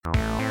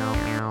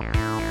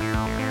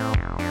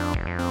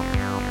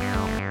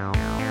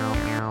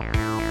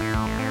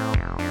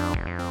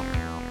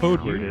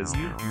code word is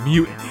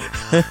mutiny.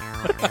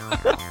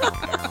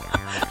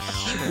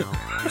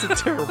 It's a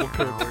terrible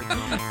code word.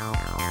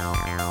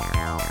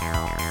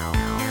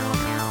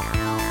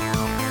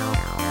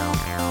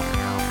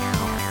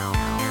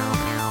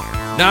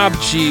 Knob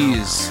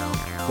cheese.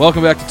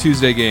 Welcome back to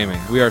Tuesday Gaming.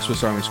 We are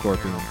Swiss Army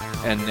Scorpion,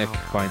 and Nick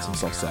finds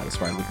himself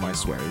satisfied with my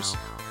swears.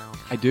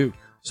 I do.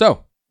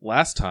 So,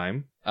 last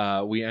time,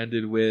 we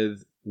ended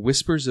with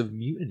Whispers of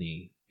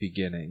Mutiny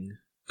beginning,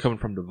 coming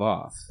from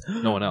Devoth.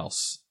 No one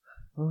else.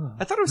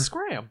 I thought it was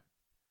Scram.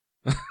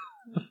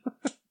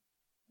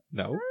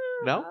 No.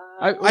 No?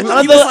 I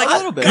thought he was like, a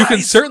little bit. You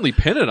can certainly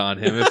pin it on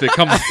him if it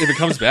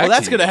comes back. Well,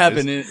 that's going to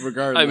happen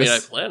regardless. I mean, I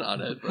plan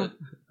on it, but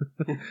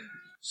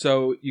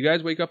So, you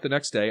guys wake up the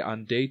next day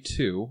on day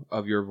 2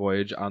 of your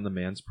voyage on the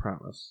Man's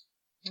Promise.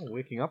 Oh,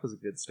 waking up is a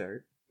good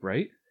start.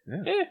 Right?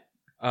 Yeah. Eh.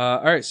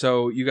 Alright,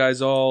 so you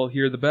guys all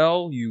hear the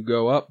bell, you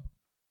go up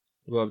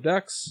above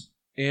decks,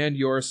 and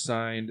you're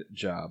assigned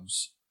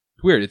jobs.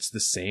 It's weird, it's the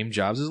same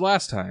jobs as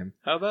last time.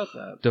 how about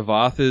that?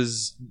 Devoth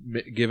is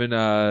given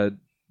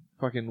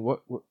fucking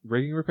what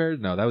rigging repairs?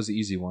 No, that was the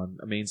easy one.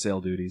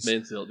 Mainsail duties.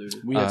 Mainsail duty.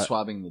 We had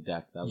swabbing the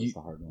deck. That was you-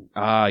 the hard one.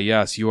 Ah,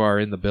 yes, you are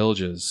in the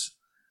bilges.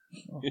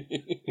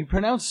 You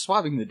pronounce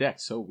swabbing the deck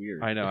so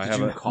weird. I know. Did I have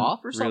you a cough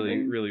or really,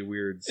 something? really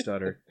weird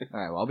stutter. All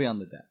right, well, I'll be on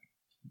the deck.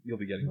 You'll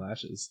be getting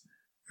lashes.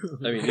 I mean,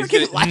 I'm he's gonna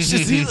getting, get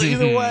lashes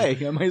either way.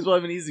 I might as well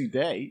have an easy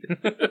day.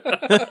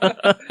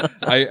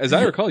 As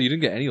I recall, you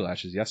didn't get any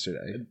lashes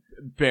yesterday.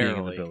 Being in the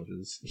Barely.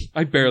 bilges.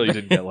 I barely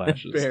didn't get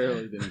lashes.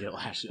 Barely didn't get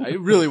lashes. I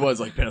really was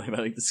like barely by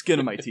like the skin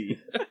of my teeth.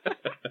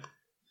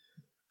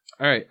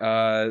 All right.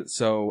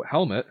 So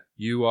Helmet,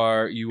 you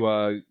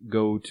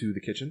go to the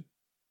kitchen,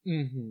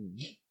 Mm-hmm.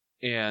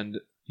 and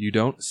you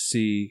don't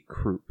see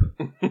Croup.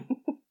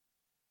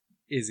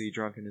 Is he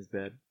drunk in his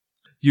bed?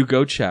 You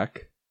go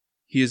check.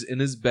 He is in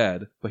his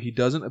bed, but he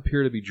doesn't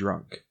appear to be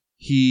drunk.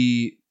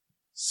 He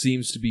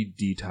seems to be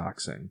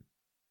detoxing,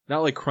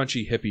 not like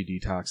crunchy hippie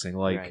detoxing,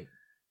 Right.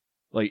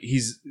 like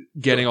he's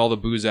getting all the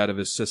booze out of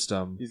his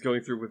system. he's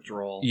going through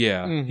withdrawal.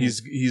 Yeah, Mhm.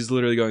 he's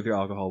literally going through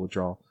alcohol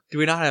withdrawal. Do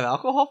we not have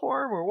alcohol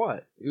for him or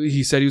what?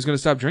 He said he was going to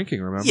stop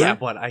drinking. Remember? Yeah,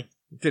 but I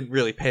didn't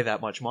really pay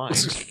that much mind.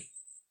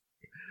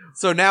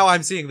 So now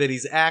I'm seeing that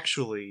he's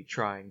actually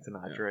trying to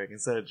not drink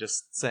instead of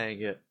just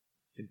saying it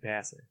in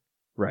passing.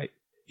 Right.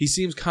 He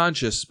seems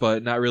conscious,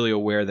 but not really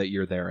aware that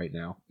you're there right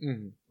now.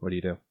 Mm-hmm. What do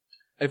you do?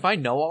 If I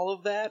know all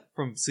of that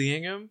from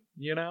seeing him,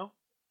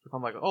 if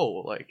I'm like,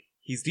 oh, like,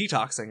 he's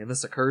detoxing and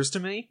this occurs to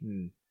me,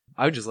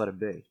 I would just let him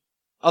be.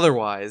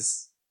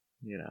 Otherwise,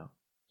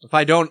 if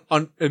I don't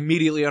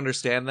immediately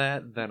understand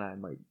that, then I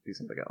might do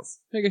something else.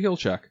 Make a heal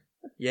check.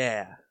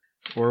 Yeah.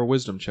 Or a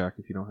wisdom check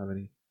if you don't have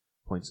any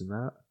points in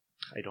that.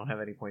 I don't have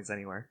any points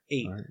anywhere.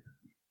 8. All right.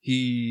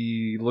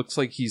 He looks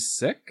like he's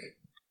sick.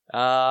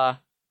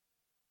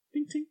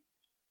 Ding, ding.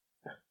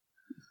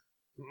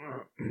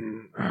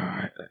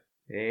 Alright.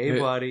 Hey,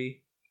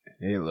 buddy.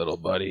 Hey, little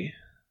buddy.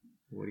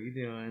 What are you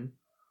doing?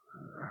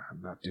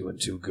 I'm not doing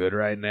too good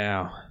right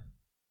now.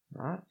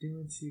 Not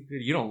doing too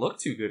good. You don't look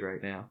too good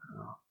right now.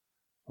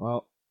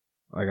 Well,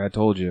 like I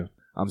told you,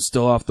 I'm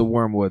still off the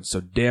wormwood, so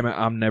damn it,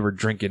 I'm never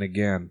drinking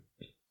again.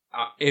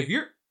 I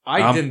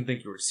didn't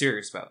think you were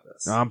serious about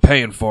this. I'm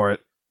paying for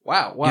it.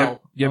 Wow.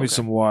 Well, Give me okay.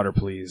 some water,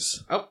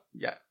 please. Oh,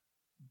 yeah.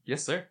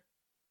 Yes, sir.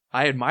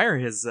 I admire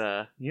his,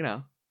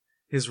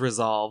 his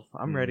resolve.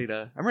 I'm ready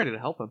to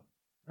help him.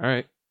 All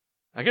right.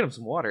 I get him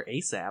some water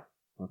ASAP.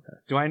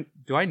 Okay.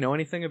 Do I know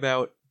anything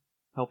about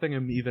helping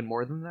him even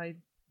more than I,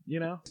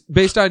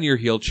 Based on your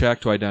heal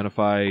check to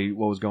identify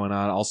what was going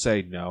on, I'll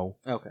say no.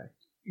 Okay.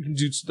 You can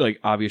do like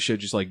obvious shit,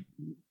 just like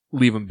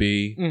leave him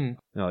be.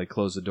 Mm-hmm. Like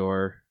close the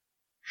door,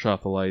 shut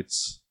off the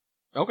lights,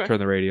 Okay. turn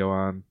the radio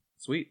on,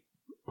 Sweet.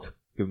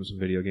 give him some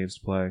video games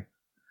to play.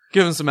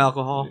 Give him some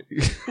alcohol.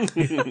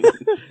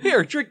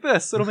 Here, drink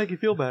this. It'll make you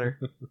feel better.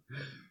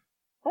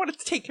 I want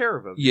to take care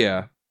of him.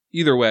 Yeah.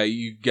 Either way,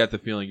 you get the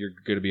feeling you're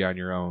going to be on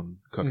your own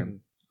cooking.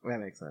 That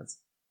makes sense.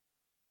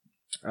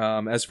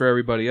 As for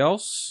everybody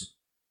else,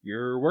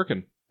 you're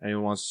working.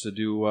 Anyone wants to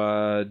do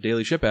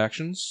daily ship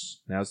actions?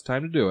 Now's the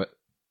time to do it.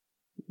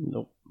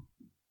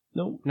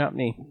 Nope, not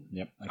me.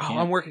 Yep. I Oh, can't.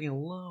 I'm working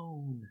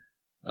alone.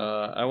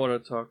 I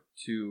want to talk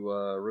to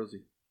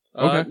Rosie.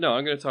 Okay. No,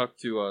 I'm going to talk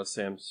to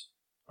Sam's.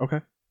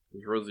 Okay.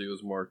 Because Rosie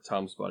was more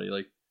Tom's buddy.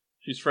 Like,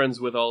 she's friends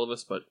with all of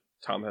us, but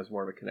Tom has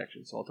more of a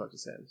connection, so I'll talk to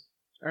Sam's.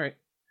 All right.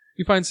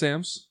 You find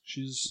Sam's.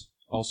 She's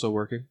also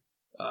working.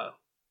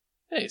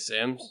 Hey,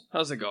 Sam's.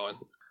 How's it going?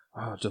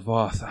 Oh,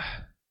 Devoth.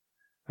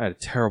 I had a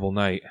terrible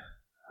night.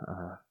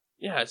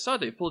 Yeah, I saw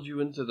they pulled you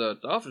into the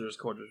officers'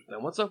 quarters.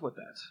 Then what's up with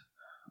that?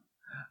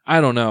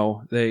 I don't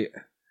know. They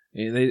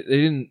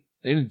didn't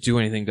do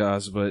anything to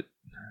us, but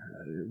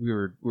we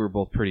were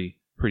both pretty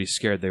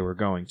scared they were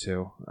going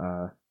to.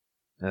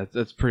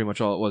 That's pretty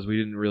much all it was. We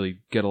didn't really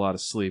get a lot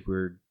of sleep. We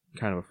were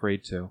kind of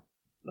afraid to.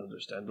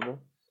 Understandable.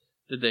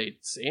 Did they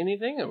say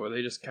anything, or were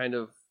they just kind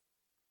of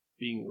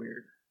being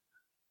weird?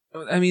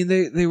 I mean,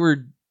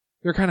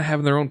 they're kind of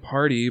having their own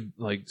party,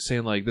 like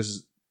saying like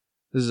this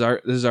is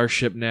our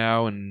ship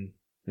now, and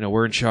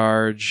we're in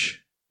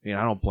charge. I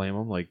don't blame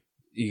them. Like,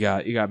 you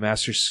got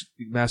Master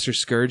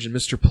Scourge and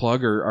Mr.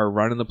 Plug are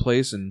running the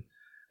place, and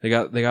they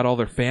got all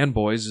their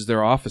fanboys as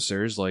their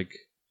officers. Like,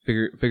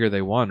 figure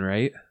they won,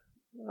 right?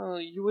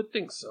 You would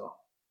think so.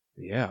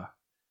 Yeah,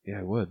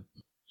 I would.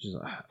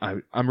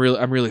 I'm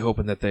really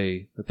hoping that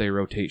they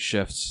rotate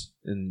shifts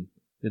in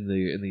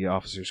the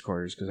officers'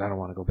 quarters, because I don't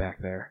want to go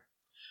back there.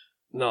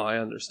 No, I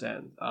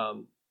understand.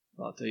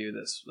 I'll tell you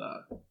this.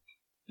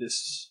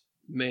 This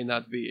may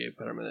not be a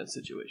permanent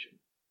situation.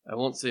 I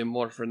won't say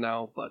more for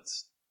now, but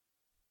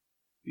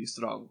be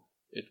strong.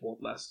 It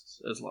won't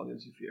last as long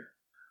as you fear.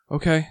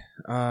 Okay.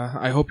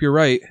 I hope you're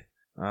right.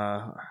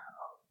 I'll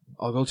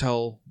go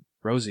tell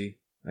Rosie,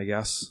 I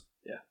guess.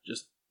 Yeah,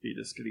 just be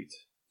discreet.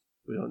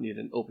 We don't need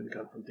an open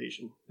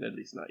confrontation, at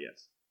least not yet.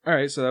 All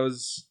right, so that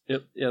was...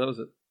 Yep, yeah, that was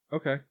it.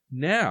 Okay.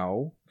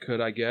 Now, could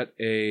I get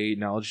a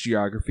knowledge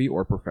geography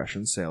or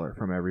profession sailor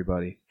from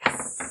everybody?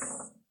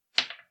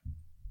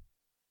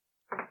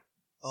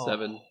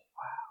 7.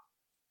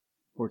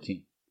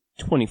 14.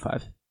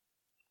 25.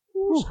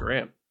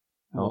 Scram.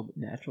 Oh,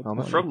 natural. How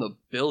much? From the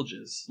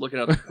bilges, looking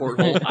out the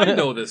porthole. I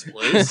know this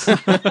place. I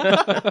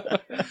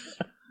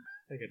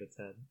get a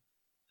 10.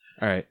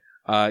 All right.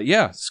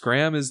 Yeah,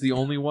 Scram is the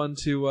only one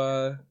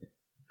to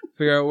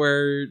figure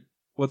out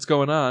what's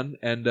going on,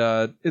 and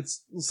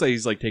let's say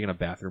he's like taking a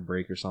bathroom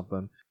break or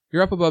something.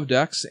 You're up above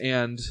decks,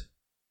 and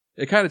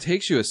it kind of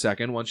takes you a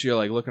second once you're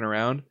like looking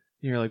around, and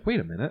you're like, wait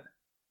a minute.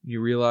 You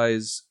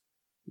realize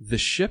the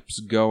ship's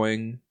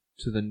going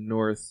to the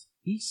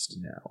northeast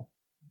now.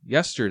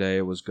 Yesterday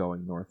it was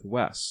going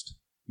northwest.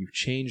 You've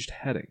changed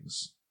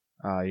headings.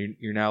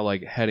 You're now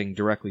like heading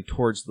directly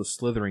towards the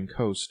slithering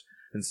coast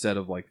instead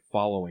of like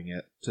following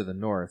it to the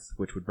north,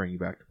 which would bring you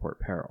back to Port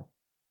Peril.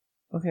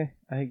 Okay,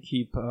 I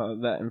keep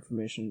that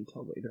information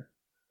until later.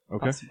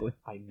 Okay. Possibly.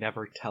 I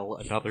never tell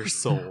another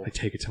soul. I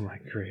take it to my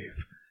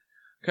grave.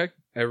 Okay,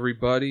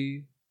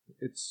 everybody.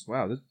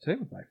 Today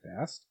went by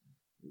fast.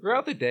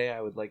 Throughout the day,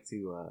 I would like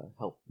to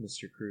help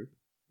Mr. Croup,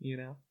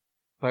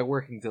 By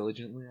working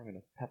diligently, I'm going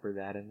to pepper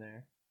that in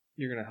there.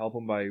 You're going to help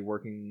him by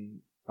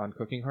working on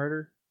cooking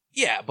harder?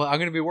 Yeah, but I'm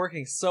going to be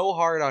working so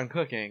hard on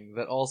cooking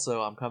that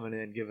also I'm coming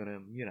in, giving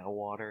him,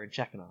 water and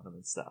checking on him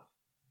and stuff.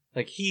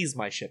 Like, he's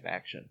my ship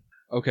action.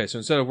 Okay, so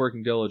instead of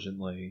working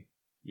diligently,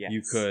 Yes.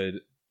 you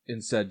could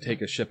instead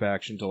take a ship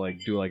action to like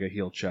do like a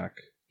heal check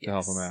to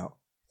help him out.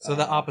 So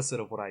the opposite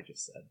of what I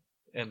just said,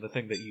 and the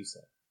thing that you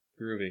said.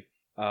 Groovy.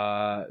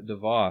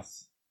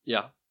 Devoth.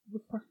 Yeah. What the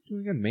fuck are you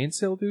doing again?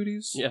 Mainsail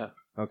duties? Yeah.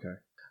 Okay.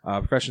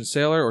 Profession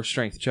sailor or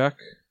strength check?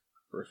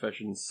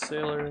 Profession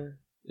sailor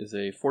is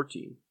a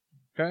 14.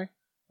 Okay.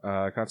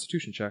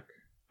 Constitution check.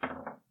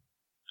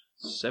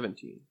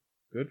 17.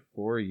 Good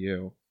for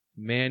you.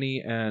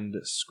 Manny and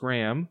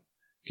Scram,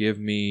 give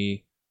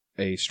me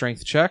a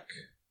strength check.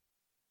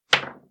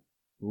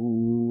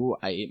 Ooh,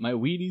 I ate my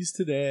Wheaties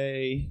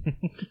today.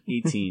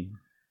 18.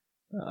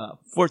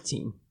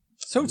 14.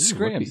 So Ooh, it's look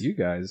Scram. at you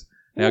guys.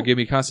 Now give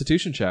me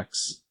constitution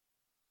checks.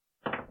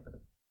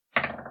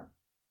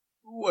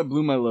 Ooh, I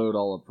blew my load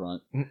all up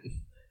front.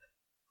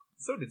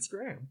 So did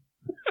Scram.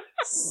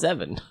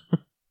 7.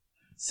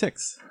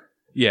 6.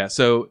 Yeah,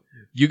 so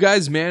you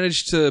guys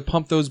managed to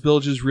pump those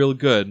bilges real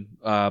good,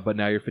 but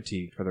now you're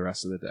fatigued for the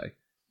rest of the day.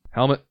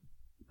 Helmet,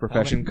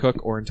 profession, cook,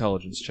 or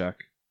intelligence check.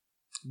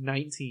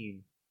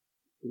 19.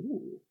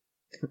 Ooh.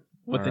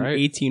 With All an right.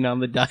 18 on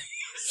the dice.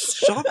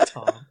 Shut up,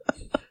 Tom.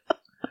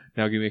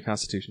 Now give me a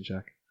constitution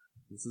check.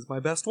 This is my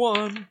best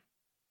one.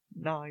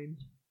 9.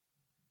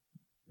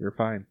 You're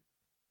fine.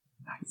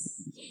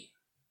 Nice.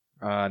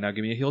 Now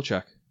give me a heal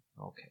check.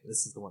 Okay,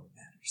 this is the one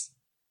that matters.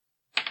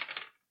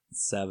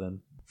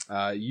 7.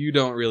 You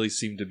don't really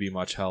seem to be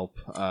much help.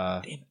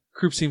 Damn it.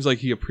 Croup seems like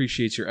he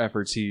appreciates your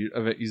efforts.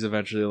 He's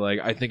eventually like,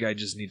 I think I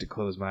just need to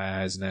close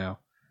my eyes now.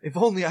 If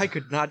only I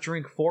could not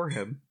drink for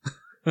him.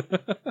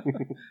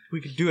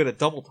 We could do it at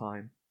double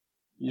time.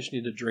 You just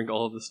need to drink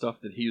all of the stuff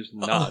that he's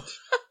not.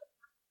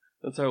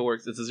 That's how it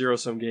works. It's a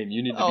zero-sum game.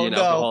 You need to be an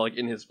alcoholic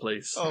in his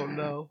place. Oh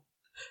no.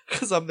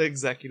 Because I'm the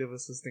executive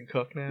assistant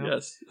cook now.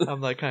 Yes.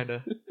 I'm like kind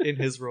of in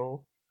his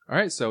role. All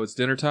right, so it's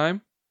dinner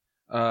time.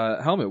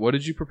 Helmet, what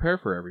did you prepare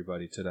for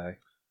everybody today?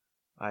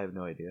 I have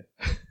no idea.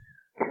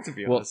 To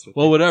be Well, honest with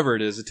well, you. whatever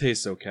it is, it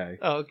tastes okay.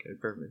 Oh, okay,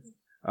 perfect.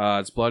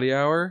 It's bloody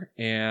hour,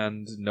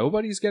 and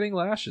nobody's getting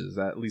lashes,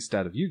 at least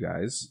out of you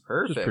guys.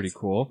 Perfect. Which is pretty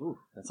cool. Ooh,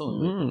 that's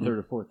only like the third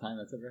or fourth time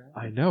that's ever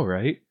happened. I know,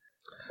 right?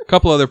 A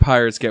couple other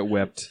pirates get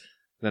whipped.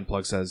 Then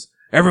Plug says,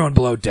 "Everyone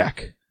below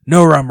deck.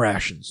 No rum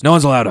rations. No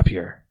one's allowed up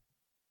here."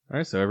 All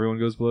right, so everyone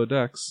goes below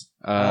decks.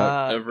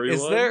 Everyone?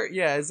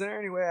 Is there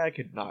any way I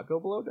could not go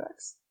below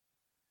decks?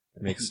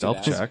 Make a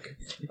stealth Yeah. check.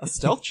 A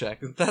stealth check.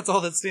 That's all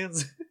that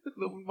stands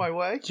my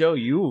way. Joe,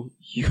 you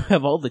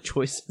have all the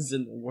choices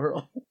in the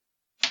world.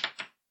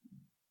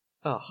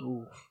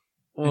 Oh,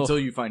 Until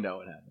you find out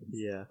what happens.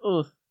 yeah.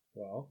 Ugh.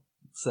 Well,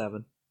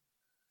 7.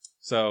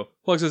 so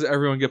Plug says,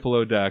 "Everyone get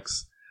below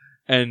decks,"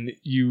 and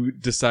you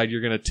decide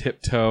you're going to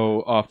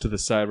tiptoe off to the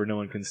side where no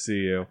one can see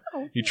you.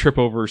 You trip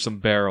over some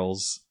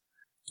barrels.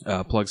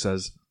 Plug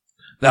says,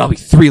 That'll be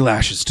 3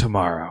 lashes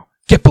tomorrow.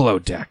 Get below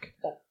deck.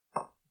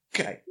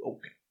 Okay.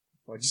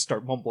 I just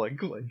start mumbling,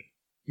 like,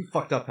 you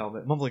fucked up,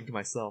 Helmet. Mumbling to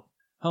myself.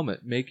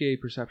 Helmet, make a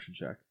perception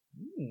check.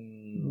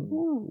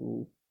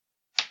 Ooh.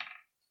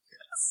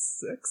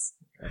 6.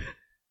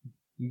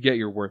 You get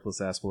your worthless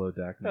ass below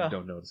deck and you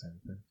don't notice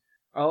anything.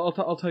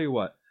 I'll tell you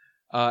what.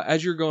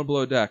 As you're going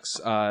below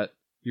decks,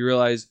 you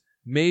realize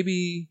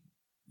maybe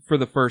for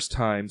the first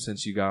time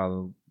since you got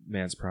on the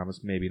Man's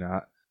Promise, maybe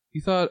not,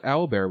 you thought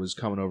Owlbear was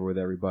coming over with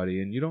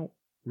everybody, and you don't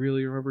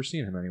really remember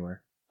seeing him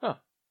anywhere.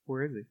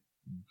 Where is he?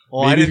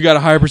 Maybe if you got a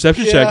higher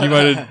perception check,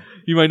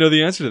 you might know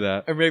the answer to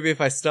that. Or maybe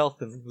if I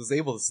stealthed and was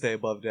able to stay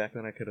above deck,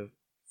 then I could have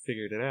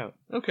figured it out.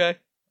 Okay.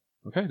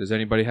 Okay, does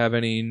anybody have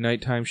any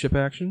nighttime ship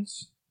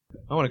actions?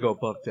 I want to go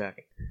above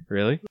deck.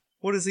 Really?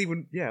 What is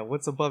even... Yeah,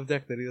 what's above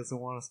deck that he doesn't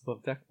want us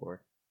above deck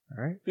for?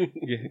 Alright.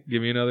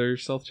 Give me another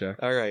stealth check.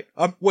 Alright.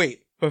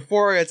 Wait.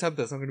 Before I attempt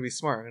this, I'm going to be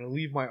smart. I'm going to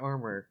leave my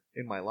armor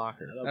in my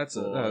locker. That's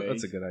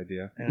a good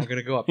idea. And I'm going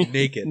to go up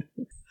naked.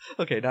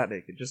 Okay, not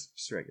naked. Just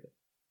regular.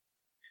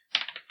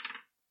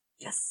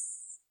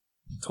 Yes!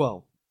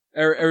 12.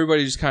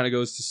 Everybody just kind of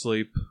goes to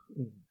sleep,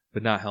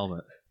 but not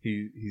Helmet.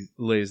 He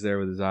lays there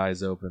with his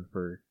eyes open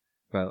for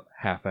about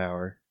half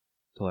hour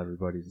till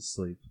everybody's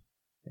asleep.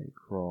 And he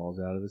crawls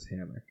out of his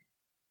hammock.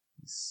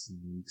 He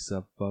sneaks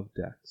up above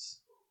decks.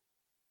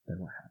 Then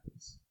what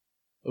happens?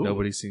 Ooh.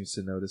 Nobody seems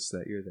to notice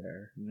that you're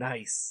there.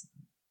 Nice.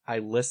 I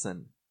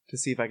listen to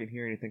see if I can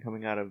hear anything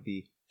coming out of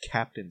the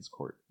captain's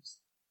quarters.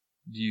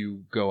 Do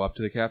you go up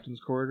to the captain's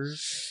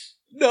quarters?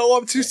 No,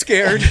 I'm too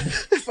scared.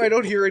 If I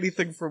don't hear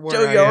anything from where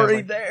I you're am,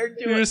 already there.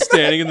 You're just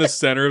standing in the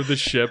center of the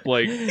ship,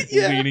 like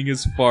leaning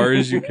as far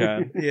as you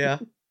can. Yeah.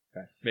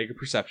 Okay. Make a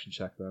perception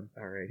check then.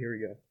 Alright, here we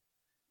go.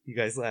 You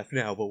guys laugh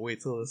now, but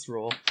wait till this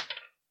roll.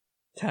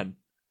 10.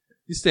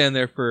 You stand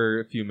there for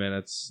a few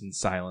minutes in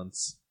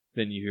silence.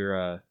 Then you hear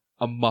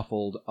a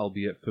muffled,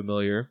 albeit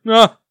familiar,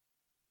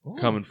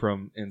 coming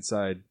from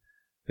inside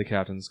the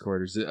captain's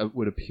quarters. It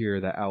would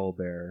appear that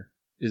Owlbear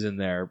is in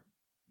there,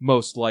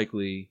 most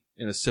likely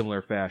in a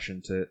similar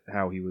fashion to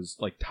how he was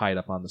like tied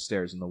up on the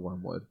stairs in the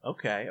Wormwood.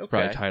 Okay.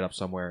 Probably tied up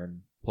somewhere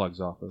in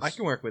Plug's office. I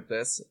can work with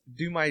this.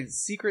 Do my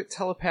secret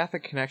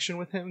telepathic connection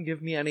with him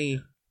give me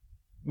any...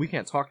 We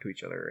can't talk to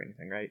each other or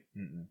anything, right?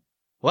 Mm-mm.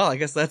 Well, I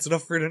guess that's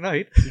enough for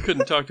tonight. You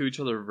couldn't talk to each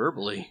other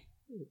verbally.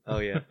 Oh,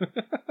 yeah.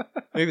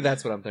 Maybe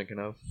that's what I'm thinking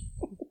of.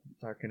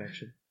 Our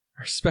connection.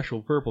 Our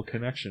special verbal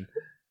connection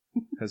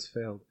has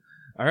failed.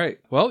 All right.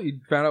 Well,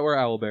 you found out where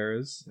Owlbear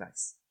is.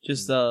 Nice.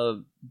 Just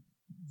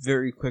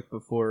very quick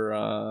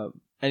before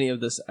any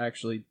of this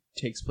actually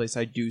takes place,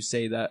 I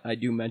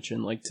do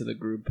mention like to the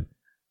group,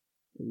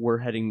 we're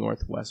heading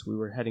northwest. We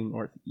were heading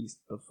northeast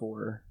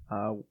before.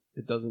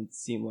 It doesn't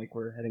seem like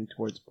we're heading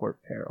towards Port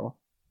Peril.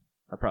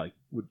 I probably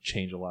would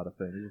change a lot of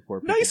things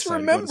before. People Nice decide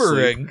to go to sleep.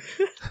 remembering.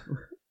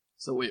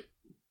 So wait,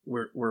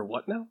 we're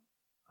what now?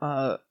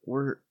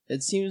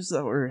 It seems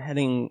that we're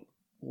heading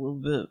a little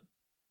bit.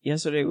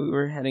 Yesterday we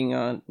were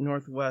heading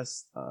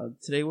northwest.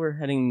 Today we're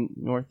heading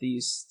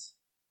northeast.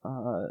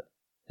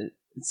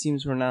 It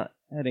seems we're not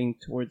heading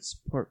towards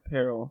Port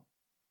Peril.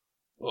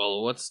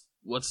 Well,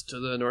 what's to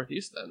the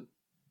northeast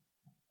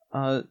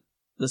then?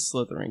 The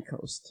Slithering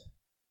Coast.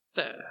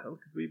 The hell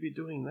could we be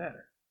doing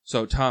there?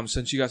 So, Tom,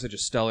 since you got such a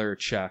stellar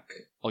check,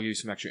 I'll give you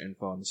some extra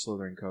info on the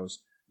Slithering Coast.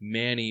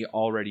 Manny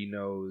already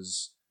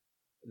knows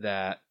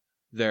that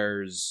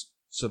there's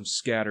some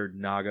scattered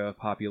Naga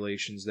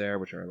populations there,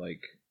 which are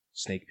like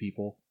snake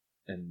people,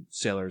 and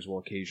sailors will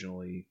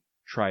occasionally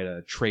try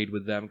to trade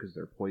with them because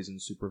their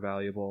poison's super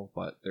valuable,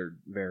 but they're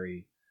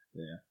very,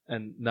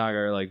 and Naga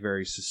are like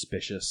very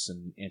suspicious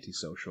and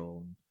antisocial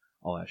and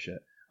all that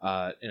shit.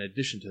 In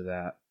addition to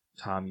that,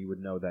 Tom, you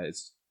would know that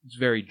it's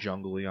very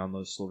jungly on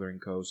the Slithering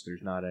Coast.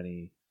 There's not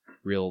any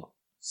real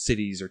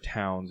cities or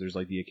towns. There's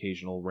like the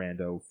occasional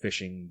rando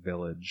fishing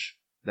village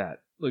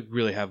that like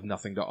really have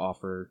nothing to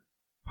offer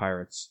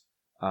pirates.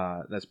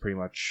 That's pretty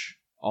much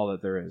all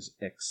that there is,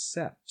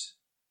 except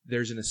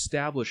there's an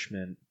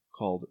establishment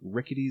called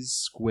Rickety's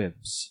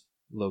Squibs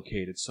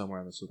located somewhere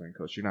on the Slithering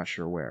Coast. You're not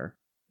sure where.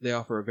 They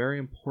offer a very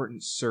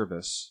important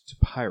service to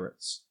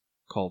pirates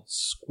called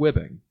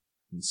squibbing.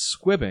 And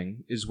squibbing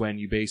is when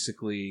you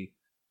basically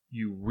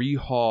you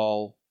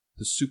rehaul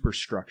the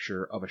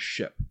superstructure of a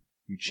ship.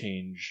 You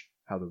change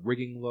how the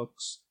rigging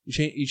looks.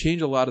 You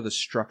change a lot of the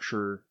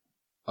structure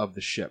of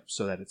the ship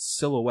so that its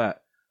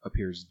silhouette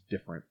appears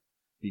different.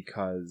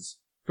 Because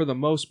for the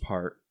most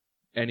part,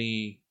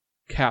 any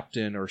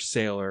captain or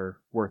sailor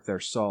worth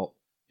their salt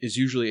is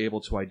usually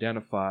able to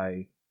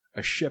identify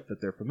a ship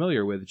that they're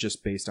familiar with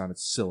just based on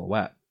its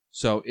silhouette.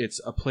 So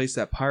it's a place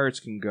that pirates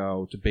can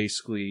go to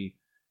basically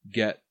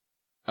get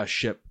a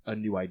ship a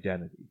new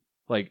identity.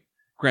 Like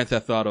Grand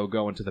Theft Auto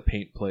going to the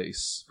paint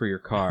place for your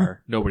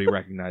car. Nobody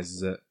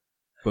recognizes it.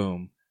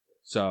 Boom.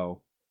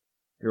 So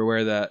you're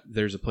aware that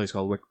there's a place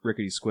called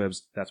Rickety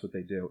Squibs. That's what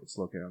they do. It's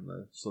located on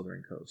the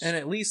Slithering Coast. And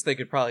at least they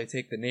could probably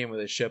take the name of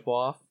the ship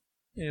off,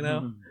 you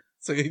know?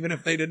 So even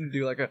if they didn't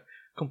do like a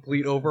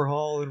complete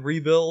overhaul and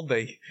rebuild,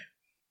 they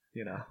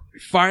You know.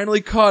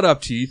 Finally caught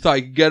up to you. You thought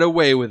you could get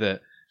away with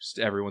it. Just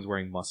everyone's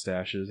wearing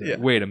mustaches. Yeah.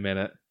 Wait a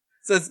minute.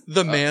 It says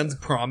the man's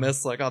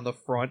promise, like on the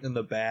front and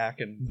the back,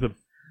 and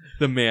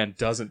The man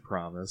doesn't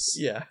promise.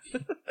 yeah,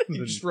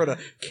 you just wrote a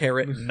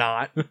carrot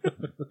knot.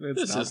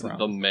 This isn't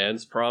the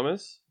man's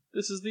promise.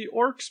 This is the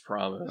orc's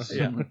promise.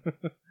 Yeah,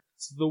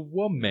 It's the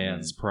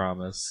woman's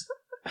promise.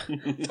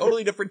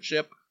 totally different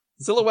ship.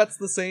 Silhouette's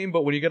the same,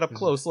 but when you get up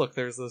close, look,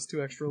 there's those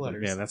 2 extra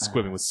letters. Man, that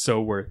squibbing was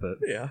so worth it.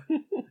 Yeah.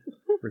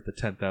 Worth the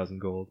 10,000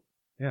 gold.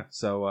 Yeah,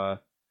 so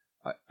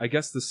I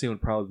guess this scene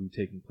would probably be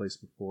taking place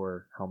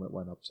before Helmet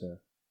went up to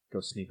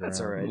go sneak around. That's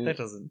all right. That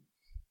doesn't.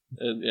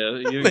 And, yeah,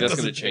 you think That that's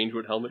going to doesn't change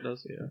what Helmet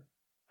does? Yeah.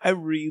 I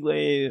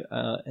relay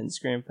in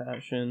Scram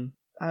fashion.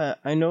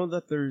 I know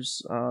that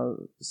there's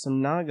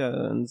some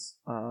Naga, and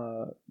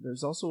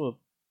there's also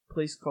a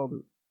place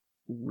called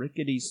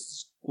Rickety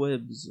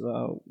Squibs,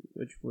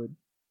 which would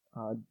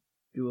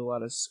do a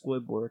lot of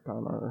squib work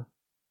on our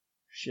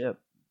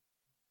ship.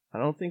 I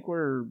don't think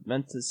we're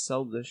meant to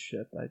sell this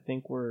ship. I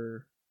think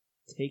we're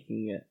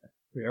taking it.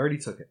 We already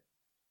took it.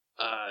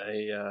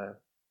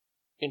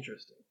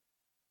 Interesting.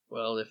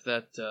 Well, if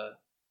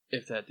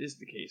that is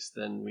the case,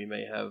 then we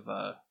may have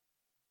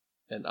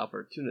an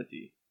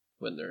opportunity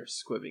when their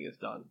squibbing is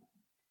done.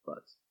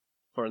 But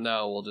for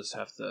now, we'll just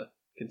have to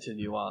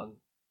continue on,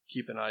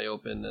 keep an eye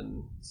open,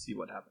 and see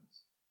what happens.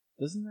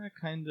 Doesn't that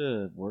kind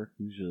of work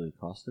usually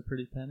cost a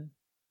pretty penny?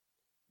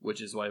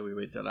 Which is why we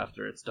wait till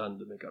after it's done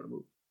to make our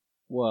move.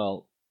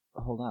 Well,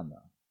 hold on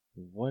though.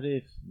 What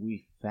if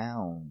we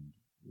found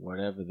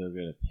whatever they're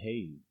gonna pay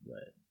you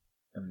with,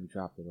 and we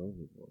dropped it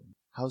overboard?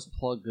 How's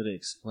Plug gonna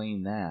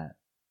explain that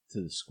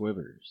to the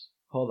squibbers?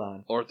 Hold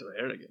on. Or to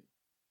Harrigan.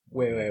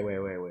 Wait.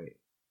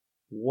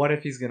 What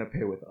if he's gonna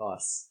pay with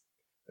us?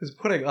 Because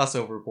putting us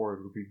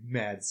overboard would be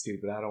mad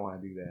stupid. I don't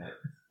want to do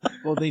that.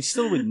 Well, they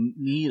still would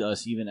need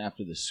us even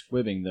after the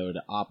squibbing, though,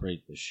 to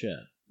operate the ship.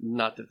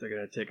 Not if they're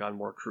going to take on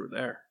more crew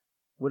there.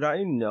 Would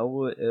I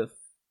know if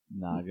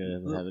Naga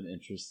would have an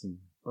interest in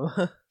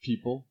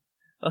people.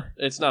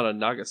 It's not a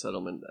Naga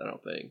settlement, I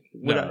don't think.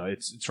 No,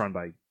 it's run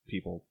by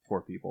people,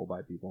 for people,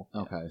 by people.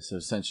 Okay, so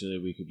essentially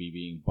we could be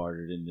being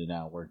bartered into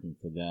now working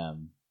for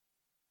them.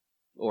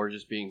 Or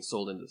just being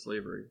sold into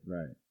slavery.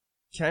 Right.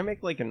 Can I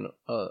make like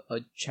a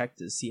check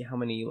to see how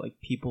many like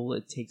people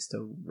it takes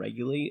to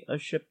regulate a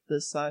ship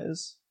this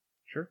size?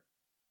 Sure.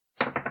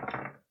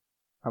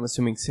 I'm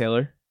assuming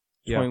sailor.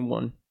 Yeah.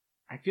 21.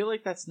 I feel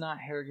like that's not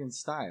Harrigan's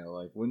style.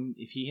 Like,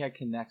 if he had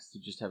connects to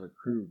just have a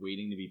crew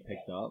waiting to be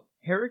picked up,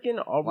 Harrigan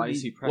why already.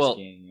 is he press Well,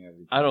 gaining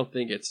everything? I don't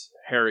think it's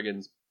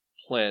Harrigan's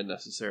plan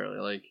necessarily.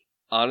 Like,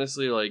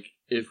 honestly, like,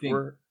 if think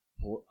we're...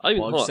 Plug I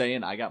mean, hold on.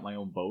 saying I got my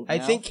own boat. I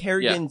now? think Yeah,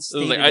 Harrigan it was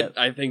stated like,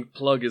 that- I think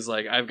Plug is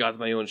like, I've got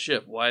my own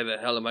ship. Why the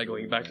hell am I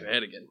going back to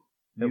Harrigan?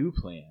 New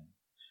plan,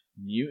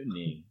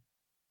 mutiny.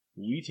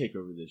 We take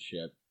over the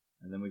ship,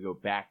 and then we go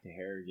back to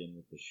Harrigan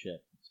with the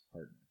ship as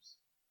partners.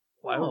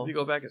 Why Oh. would we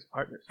go back as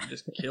partners? We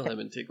just kill him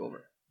and take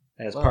over.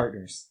 As Well-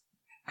 partners.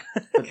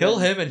 Kill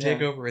him and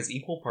take Yeah. over as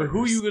equal But partners.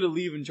 who are you going to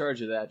leave in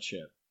charge of that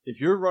ship? If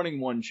you're running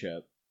one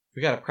ship,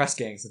 We gotta press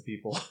gang some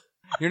people.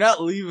 you're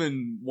not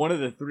leaving one of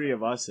the three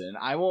of us in.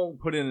 I won't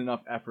put in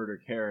enough effort or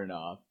care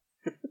enough.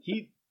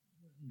 He's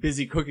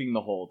busy cooking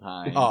the whole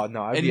time. Oh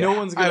no! and no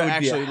one's going to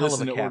actually hell of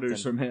listen a to captain.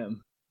 orders from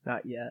him.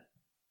 Not yet.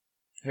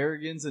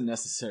 Harrigan's a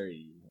necessary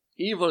evil.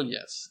 Evil,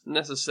 yes.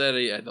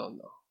 Necessary, I don't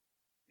know.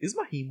 Is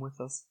Mahim with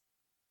us?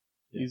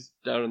 He's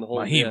down in the hole.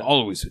 Mahim, yeah.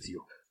 always with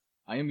you.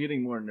 I am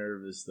getting more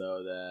nervous,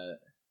 though, that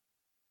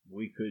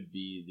we could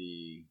be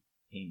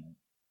the payment.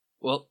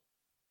 Well,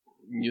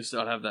 you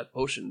still have that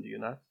potion, do you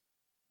not?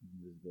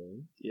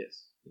 Invisibility.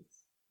 Yes.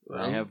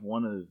 I have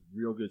one of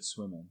real good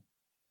swimming.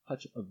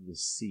 Touch of the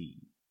sea.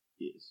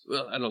 Yes.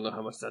 Well, I don't know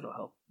how much that'll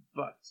help,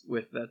 but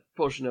with that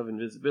potion of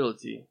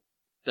invisibility,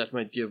 that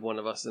might give one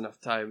of us enough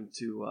time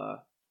to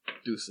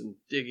do some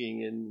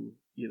digging in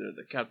either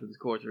the captain's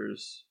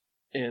quarters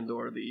and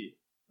or the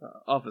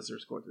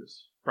officer's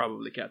quarters.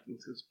 Probably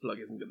captain's, because Plug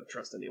isn't going to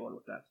trust anyone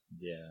with that.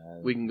 Yeah.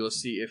 We can go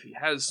see if he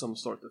has some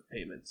sort of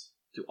payment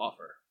to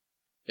offer.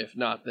 If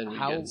not, then we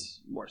get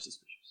more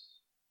suspicious.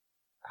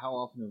 How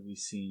often have we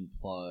seen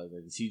Plug?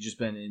 Like, has he just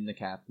been in the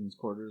captain's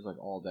quarters like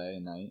all day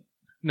and night?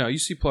 No, you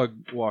see Plug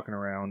walking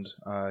around.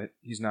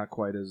 He's not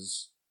quite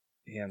as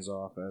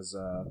hands-off as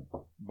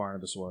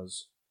Barnabas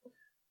was.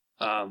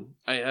 I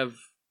have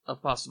a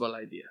possible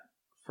idea.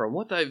 From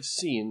what I've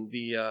seen,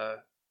 the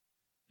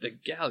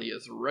galley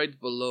is right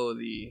below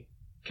the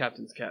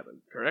captain's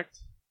cabin, correct?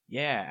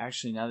 Yeah,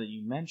 actually, now that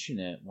you mention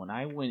it, when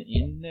I went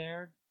in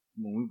there,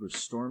 when we were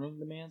storming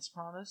the man's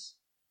promise,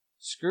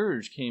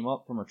 Scourge came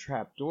up from a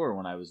trap door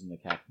when I was in the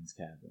captain's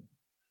cabin.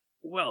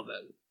 Well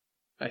then,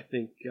 I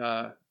think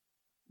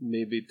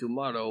maybe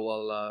tomorrow,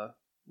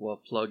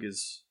 while Plug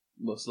is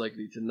most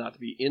likely to not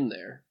be in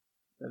there,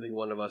 I think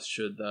one of us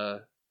should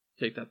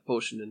take that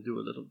potion and do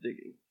a little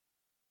digging.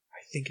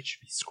 I think it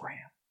should be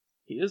Scram.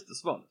 He is the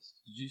smallest.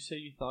 Did you say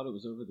you thought it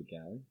was over the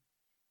galley?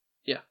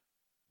 Yeah.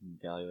 The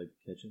galley like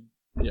the kitchen?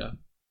 Yeah.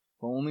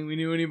 If only we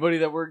knew anybody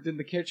that worked in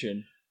the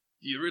kitchen.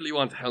 Do you really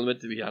want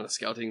Helmet to be on a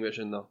scouting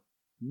mission, though?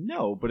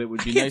 No, but it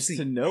would be can't nice see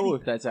to know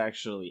if that's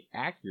actually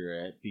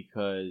accurate,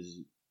 because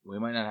we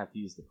might not have to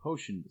use the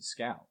potion to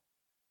scout.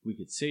 We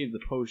could save the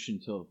potion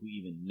till we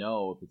even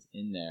know if it's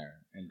in there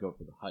and go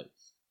for the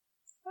heist.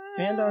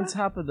 And on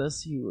top of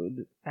this, he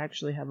would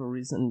actually have a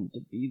reason to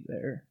be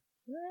there.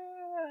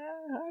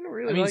 I don't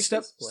really I mean, like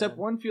step this plan. step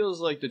one feels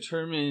like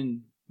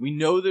determine. We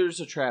know there's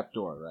a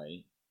trapdoor,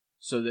 right?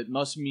 So that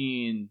must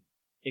mean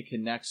it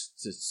connects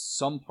to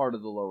some part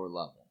of the lower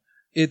level.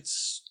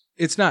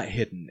 It's not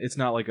hidden. It's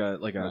not like a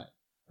Right.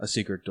 a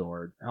secret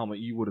door. Helmet,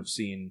 you would have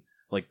seen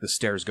like the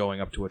stairs going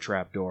up to a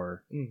trap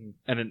door, Mhm.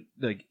 and then,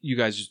 like you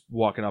guys just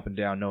walking up and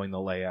down, knowing the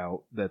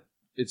layout. That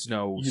it's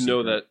no. You know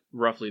secret. that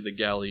roughly the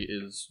galley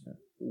is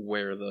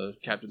where the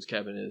captain's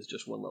cabin is,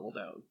 just one level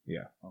down.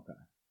 Okay.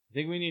 I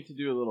think we need to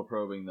do a little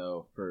probing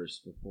though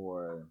first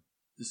before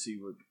to see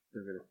what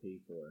they're gonna pay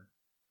for.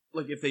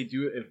 Like if they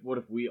do it, what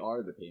if we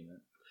are the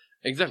payment?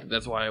 Exactly.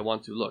 That's why I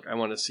want to look. I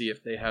want to see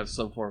if they have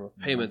some form of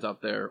payment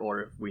up there,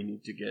 or if we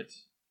need to get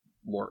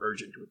more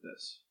urgent with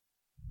this.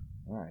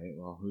 All right.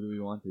 Well, who do we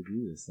want to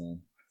do this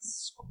then?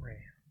 Scram.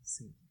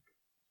 Seems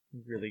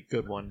like a really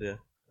good one to.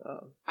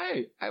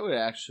 I would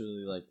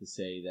actually like to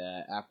say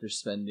that after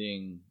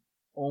spending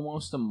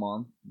almost a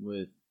month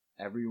with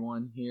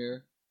everyone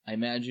here, I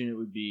imagine it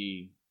would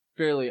be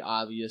fairly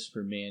obvious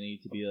for Manny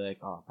to be like,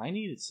 oh, if I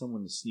needed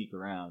someone to sneak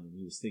around and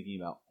he was thinking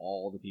about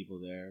all the people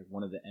there,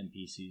 one of the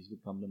NPCs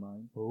would come to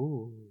mind.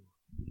 Ooh.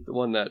 The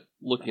one that,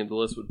 looking at the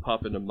list, would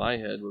pop into my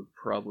head would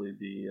probably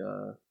be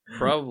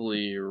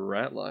probably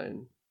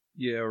Ratline.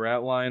 Yeah,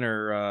 Ratline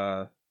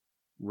or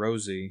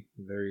Rosie.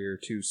 They're your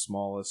two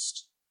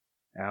smallest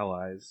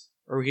allies.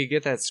 Or we could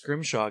get that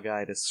Scrimshaw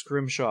guy to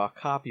Scrimshaw a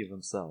copy of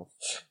himself,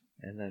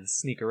 and then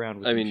sneak around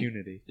with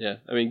impunity. Yeah,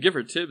 I mean,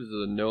 Gifford Tibbs is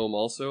a gnome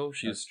also.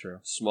 She's That's true.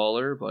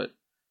 smaller, but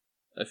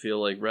I feel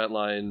like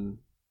Ratline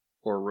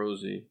or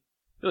Rosie.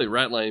 I feel like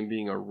Ratline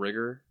being a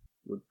rigger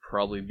would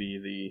probably be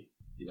the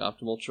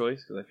optimal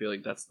choice, because I feel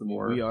like that's the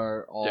more... We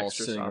are all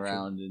dexterous sitting option.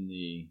 around in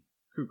the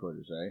crew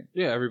quarters, right?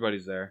 Yeah,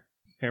 everybody's there.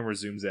 Camera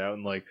zooms out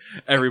and like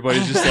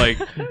everybody's just like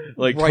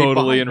Right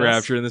totally behind us.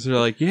 enraptured in this. They're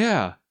like,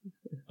 yeah,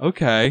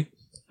 okay.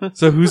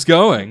 So who's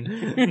going?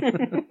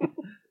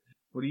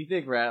 What do you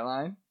think,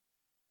 Ratline?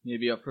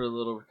 Maybe up for a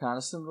little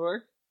reconnaissance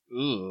work?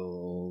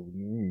 Ooh,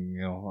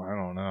 I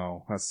don't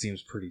know. That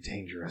seems pretty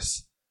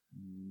dangerous.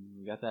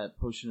 We got that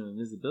potion of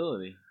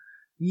invisibility.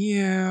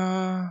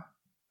 Yeah,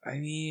 I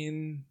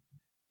mean,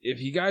 if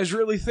you guys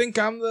really think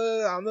I'm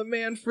the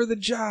man for the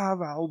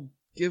job, I'll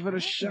give it a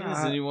Does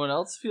shot. anyone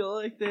else feel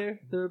like they're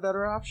a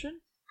better option?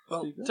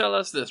 Well, tell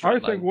us this, I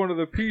Ratline. think one of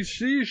the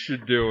PCs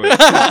should do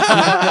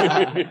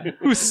it.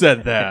 Who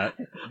said that?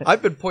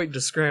 I've been pointing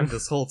to Scram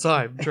this whole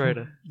time, trying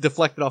to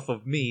deflect it off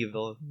of me,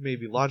 the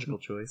maybe logical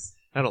choice.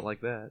 I don't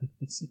like that.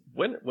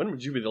 When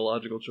would you be the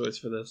logical choice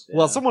for this?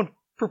 Well, someone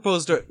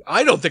proposed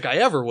I don't think I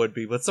ever would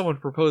be, but someone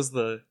proposed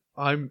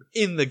I'm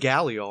in the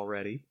galley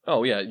already.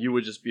 Oh, yeah, you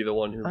would just be the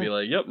one who'd be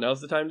like, yep, now's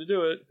the time to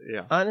do it.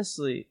 Yeah.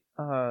 Honestly,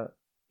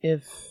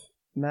 if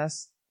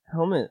Mass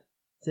Helmet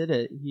did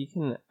it, he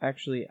can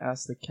actually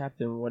ask the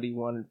captain what he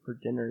wanted for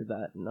dinner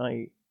that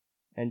night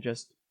and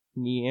just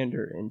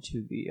meander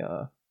into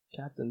the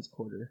captain's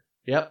quarter.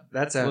 Yep,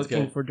 that sounds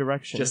looking good. for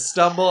direction. Just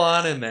stumble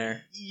on in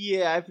there.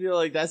 Yeah, I feel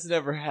like that's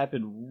never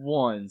happened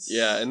once.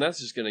 Yeah, and that's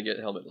just going to get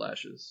Helmet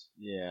lashes.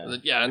 Yeah.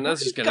 Yeah, and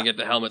that's just going to get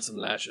the Helmet some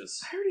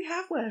lashes. I already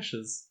have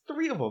lashes.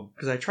 3 of them.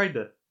 Because I tried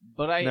to...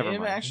 But I Never am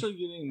mind. actually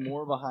getting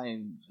more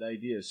behind the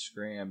idea of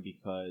Scram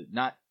because,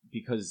 not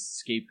because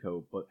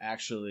scapegoat, but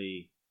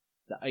actually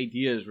the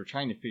idea is we're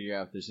trying to figure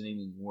out if there's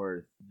anything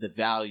worth the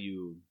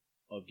value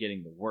of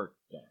getting the work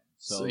done.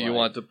 So you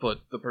want to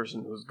put the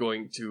person who's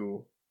going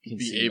to can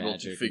be see able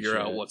magic to and figure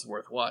out shit. what's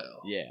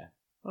worthwhile. Yeah.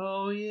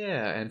 Oh,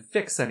 yeah, and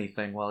fix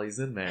anything while he's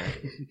in there.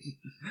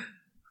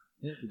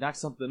 If you knock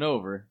something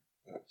over,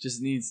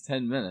 just needs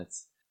 10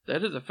 minutes.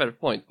 That is a fair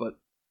point, but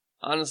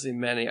honestly,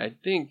 Manny, I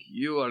think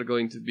you are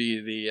going to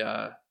be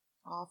the,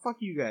 Oh, fuck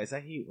you guys.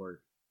 I hate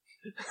work.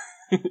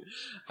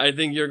 I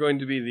think you're going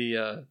to be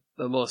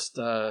the most,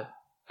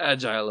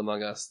 agile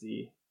among us,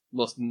 the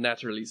most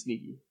naturally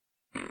sneaky.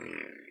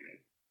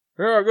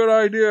 Yeah, good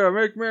idea.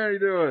 Make Manny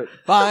do it.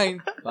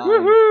 Fine. Fine.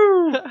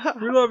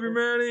 Woohoo! We love you,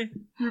 Manny.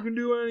 You can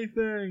do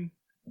anything.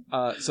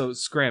 So,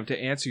 Scram, to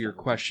answer your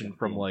question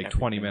from like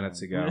 20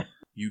 minutes ago,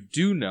 you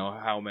do know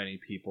how many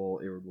people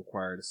it would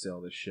require to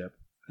sail this ship.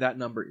 That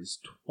number is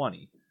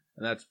 20.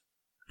 And that's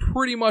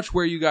pretty much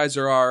where you guys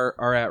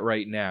are at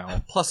right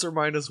now. Plus or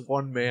minus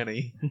 1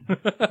 Manny.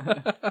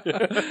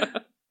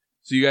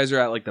 So you guys are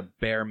at like the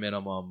bare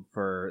minimum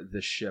for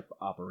this ship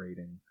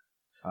operating.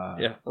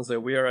 Yeah, I'll say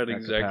we are at that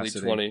exactly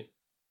capacity. 20.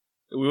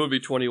 We would be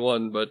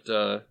 21, but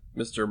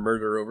Mr.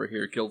 Murder over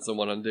here killed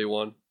someone on day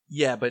 1.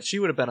 Yeah, but she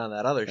would have been on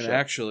that other And ship.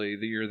 actually,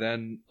 you're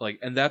then like,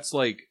 and that's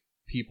like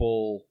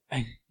people.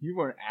 You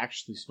weren't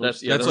actually supposed That's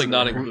to. that's like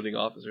not crew- including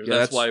officers. Yeah,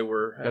 that's that's- why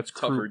we're that's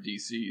tougher crew-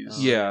 DCs Oh,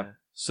 Yeah.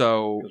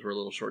 So because we're a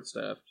little short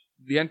staffed.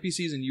 the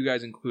NPCs and you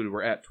guys included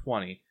were at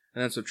 20,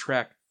 and then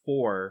subtract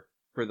 4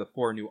 for the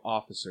 4 new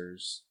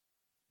officers.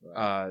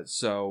 Right.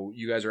 So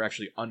you guys are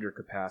actually under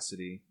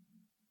capacity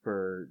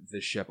for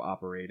the ship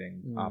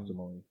operating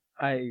optimally.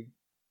 I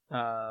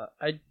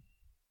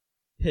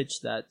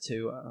pitched that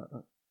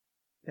to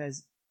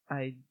guys.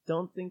 I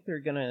don't think they're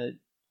gonna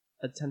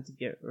attempt to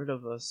get rid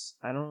of us.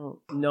 I don't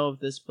know if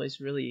this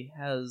place really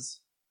has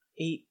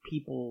 8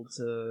 people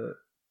to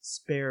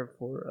spare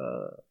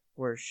for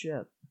a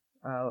ship.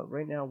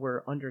 Right now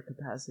we're under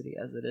capacity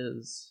as it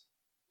is.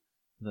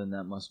 Then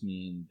that must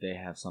mean they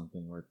have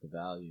something worth the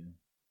value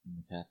in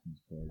the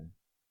captain's quarter.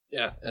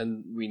 Yeah,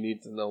 and we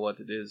need to know what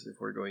it is if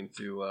we're going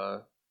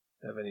to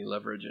have any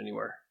leverage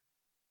anywhere.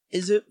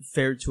 Is it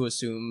fair to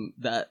assume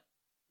that,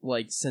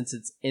 like, since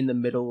it's in the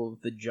middle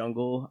of the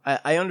jungle,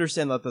 I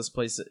understand that this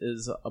place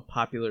is a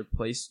popular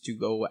place to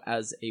go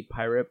as a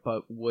pirate,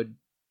 but would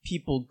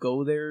people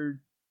go there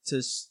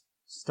to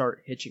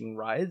start hitching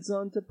rides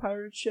onto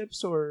pirate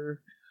ships,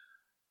 or...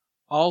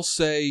 I'll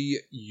say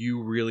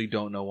you really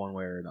don't know one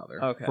way or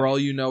another. Okay. For all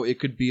you know, it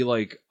could be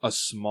like a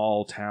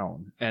small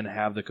town and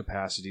have the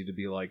capacity to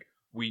be like,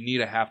 we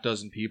need a half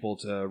dozen people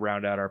to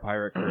round out our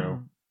pirate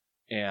crew.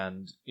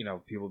 And,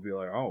 people be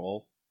like, oh,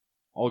 well,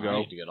 I'll I go.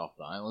 need to get off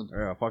the island.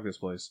 Yeah, fuck this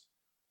place.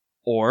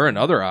 Or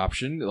another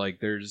option, like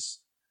there's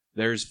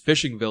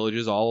fishing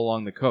villages all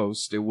along the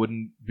coast. It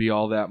wouldn't be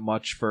all that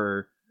much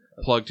for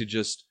Plug to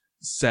just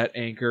set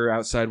anchor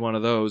outside one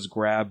of those,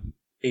 grab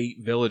 8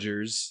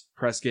 villagers,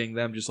 press gang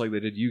them just like they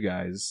did you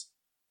guys.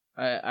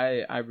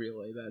 I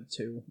relay that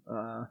too.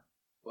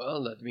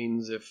 Well, that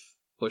means if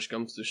push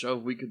comes to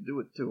shove, we could do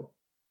it too.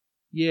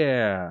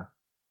 Yeah.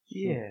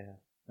 Yeah.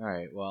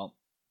 Alright, well,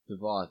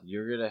 Devoth,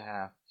 you're going to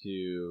have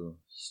to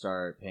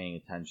start paying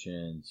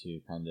attention to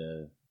kind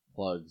of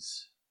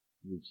Plug's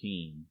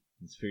routine.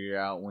 Let's figure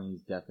out when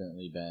he's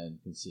definitely been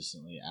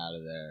consistently out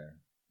of there.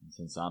 And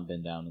since I've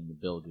been down in the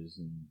bilges,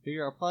 and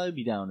figure I'll probably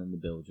be down in the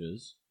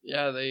bilges.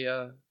 Yeah,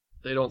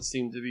 they don't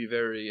seem to be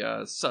very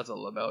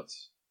subtle about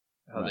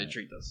how they Right.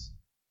 treat us.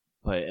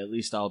 But at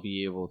least I'll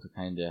be able to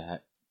kind of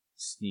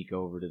sneak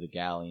over to the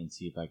galley and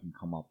see if I can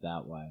come up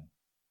that way.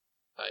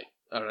 Aye.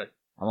 All right.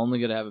 I'm only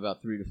going to have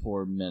about 3 to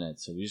 4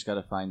 minutes, so we just got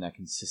to find that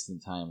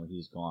consistent time where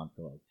he's gone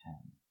for like 10.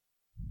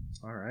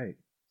 All right.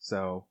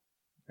 So,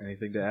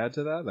 anything to add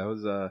to that?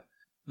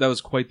 That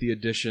was quite the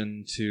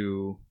addition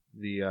to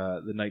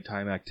the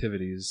nighttime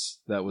activities.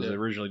 That was Yeah.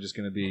 originally just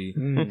going to be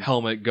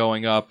Helmet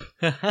going up,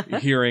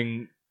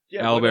 hearing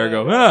Yeah, Owlbear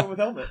go, with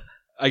helmet.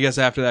 I guess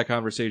after that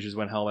conversation is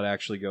when Helmet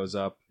actually goes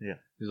up. Yeah.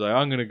 He's like,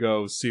 I'm going to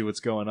go see what's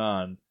going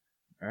on.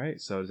 All right.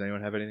 So, does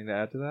anyone have anything to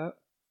add to that?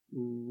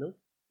 Nope.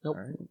 All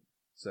right.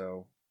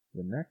 So,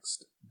 the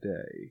next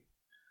day.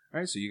 All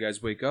right. So, you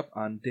guys wake up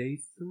on day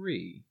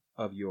 3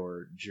 of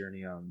your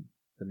journey on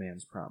the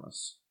Man's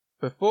Promise.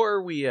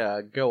 Before we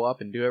go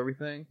up and do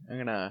everything, I'm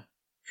gonna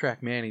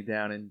track Manny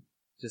down and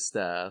just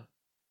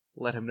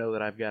let him know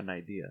that I've got an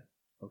idea.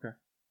 Okay.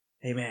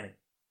 Hey, Manny.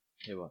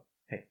 Hey, what?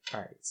 Hey,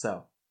 alright,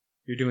 so,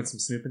 you're doing some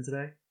snooping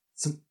today?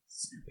 Some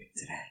snooping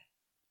today.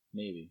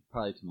 Maybe.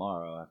 Probably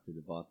tomorrow after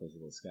Devoth does a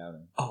little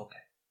scouting. Oh, okay.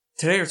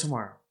 Today or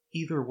tomorrow.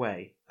 Either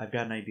way, I've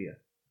got an idea.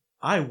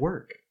 I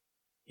work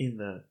in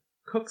the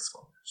cook's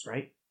quarters,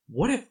 right?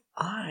 What if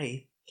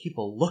I keep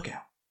a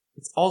lookout?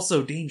 It's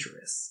also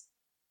dangerous,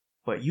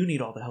 but you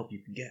need all the help you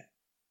can get.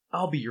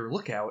 I'll be your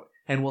lookout,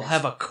 and we'll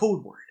have a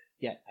code word.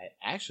 Yeah,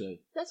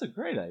 that's a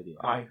great idea.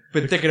 I've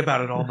been thinking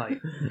about it all night.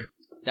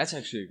 That's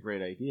actually a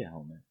great idea,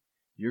 Helmet.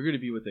 You're going to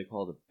be what they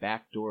call the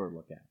backdoor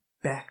lookout.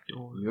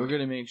 Backdoor. You're going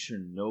to make sure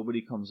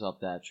nobody comes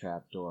up that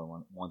trap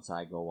door once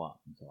I go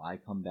up until I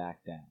come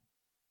back down.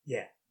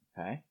 Yeah.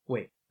 Okay?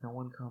 Wait, no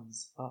one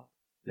comes up.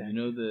 You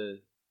know the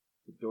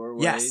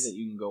doorway Yes. that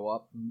you can go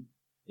up?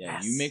 Yeah,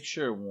 Yes. you make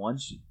sure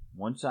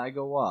once I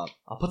go up...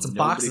 I'll put some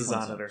nobody boxes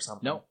comes on up. it or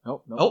something. Nope.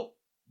 Oh,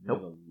 You're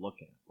nope. the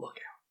lookout.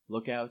 Lookout.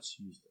 Lookouts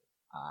use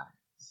the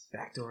eyes.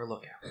 Backdoor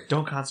lookout.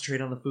 Don't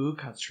concentrate on the food,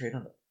 concentrate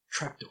on the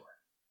trapdoor.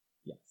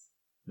 Yes.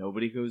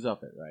 Nobody goes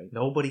up it, right?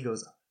 Nobody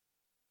goes up.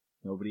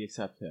 Nobody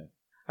except him.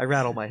 I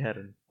rattle my head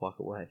and walk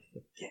away. I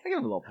give him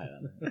a little pat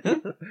on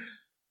it.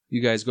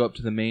 You guys go up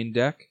to the main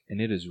deck, and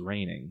it is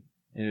raining.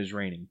 It is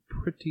raining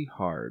pretty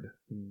hard.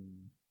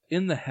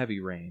 In the heavy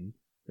rain,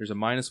 there's a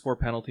 -4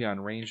 penalty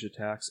on ranged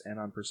attacks and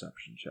on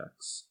perception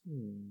checks.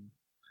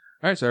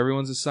 All right, so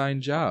everyone's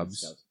assigned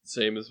jobs.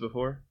 Same as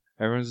before.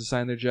 Everyone's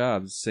assigned their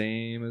jobs,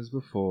 same as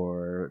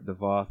before. The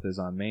Voth is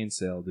on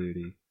mainsail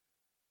duty,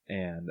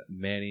 and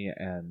Manny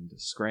and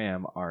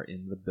Scram are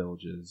in the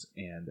bilges,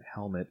 and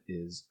Helmet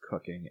is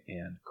cooking,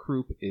 and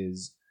Croup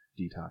is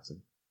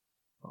detoxing.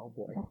 Oh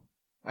boy.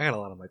 I got a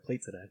lot on my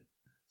plate today.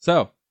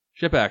 So,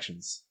 ship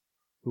actions.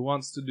 Who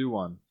wants to do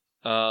one?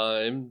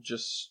 I'm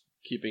just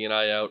keeping an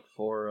eye out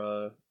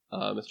for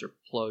Mr.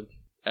 Plug,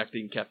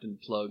 acting Captain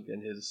Plug,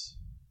 and his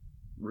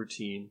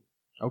routine.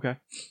 Okay.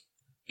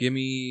 Give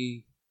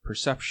me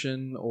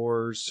perception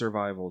or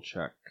survival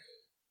check.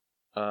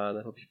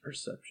 That'll be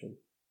perception.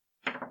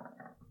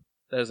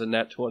 That is a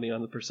nat 20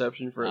 on the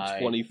perception for a Nice.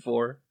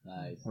 24.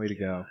 Nice. Way to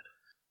go.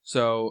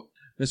 So,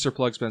 Mr.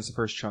 Plug spends the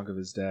first chunk of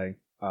his day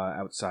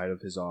outside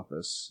of his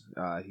office.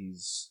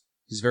 He's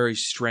he's very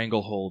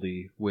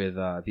strangleholdy with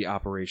the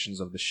operations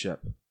of the ship.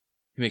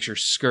 He makes sure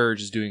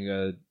Scourge is doing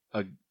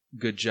a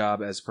good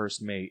job as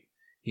first mate.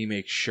 He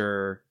makes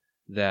sure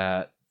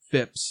that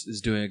Phipps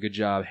is doing a good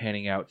job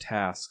handing out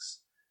tasks.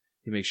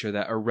 He makes sure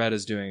that Aretta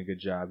is doing a good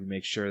job. He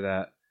makes sure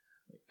that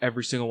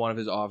every single one of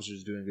his officers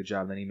is doing a good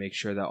job. Then he makes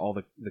sure that all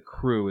the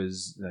crew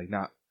is like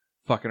not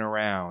fucking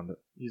around.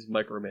 He's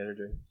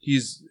micromanaging.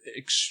 He's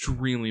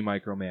extremely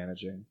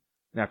micromanaging.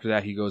 And after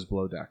that, he goes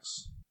below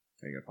decks.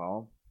 Are you gonna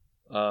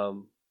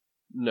follow?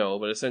 No,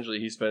 but essentially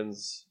he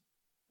spends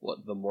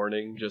the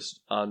morning just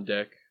on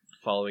deck,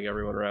 following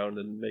everyone around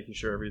and making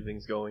sure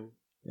everything's going.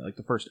 Yeah, like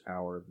the first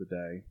hour of the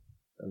day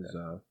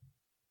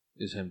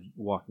is him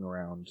walking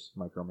around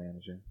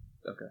micromanaging.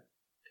 Okay.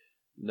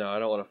 No, I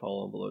don't want to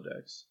follow him below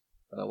decks.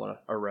 I don't want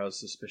to arouse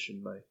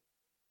suspicion by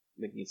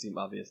making it seem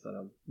obvious that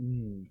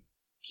I'm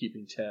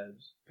keeping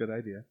tabs. Good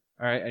idea.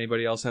 All right.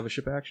 Anybody else have a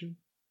ship action?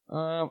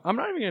 I'm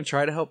not even gonna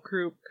try to help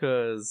Croup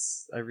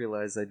because I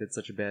realized I did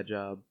such a bad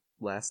job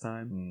last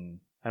time.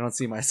 I don't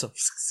see myself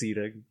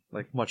succeeding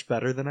like much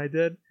better than I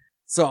did.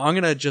 So I'm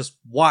gonna just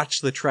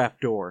watch the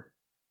trapdoor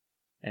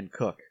and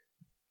cook.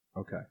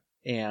 Okay.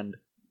 And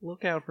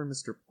look out for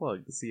Mr.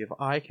 Plug to see if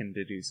I can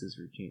deduce his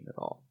routine at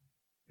all.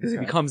 Because if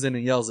he Okay. comes in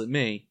and yells at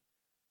me,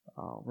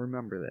 I'll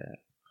remember that.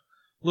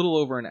 A little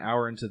over an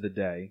hour into the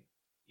day,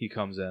 he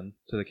comes in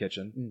to the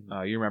kitchen.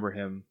 Mhm. You remember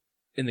him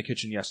in the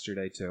kitchen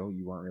yesterday too.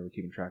 You weren't really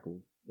keeping track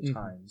of the Mhm.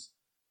 times.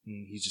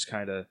 And he's just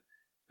kind of.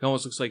 It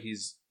almost looks like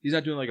he's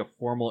not doing like a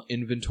formal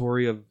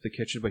inventory of the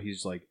kitchen, but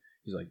he's like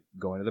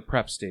going to the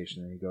prep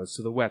station, and he goes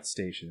to the wet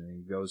station,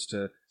 and he goes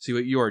to see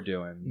what you're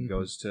doing. He Mhm.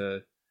 goes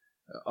to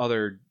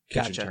other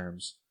kitchen Gotcha.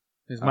 terms.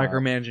 His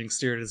micromanaging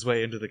steered his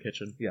way into the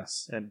kitchen.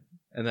 Yes, And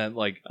and then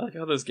like I like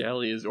how this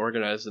galley is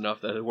organized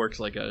enough that it works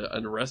like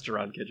a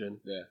restaurant kitchen.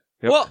 Yep.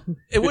 well,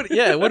 it would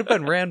have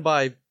been ran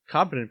by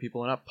competent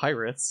people and not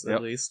pirates, Yep.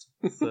 at least.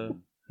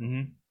 So,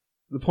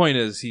 The point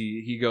is,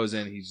 he goes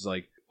in. He's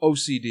like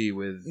OCD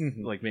with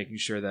Mhm. like making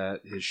sure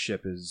that his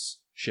ship is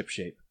ship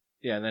shape.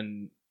 Yeah, and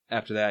then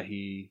after that,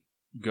 he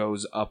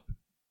goes up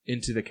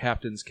into the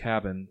captain's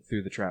cabin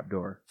through the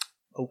trapdoor.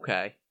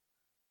 okay.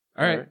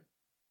 All right,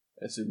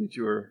 I assume that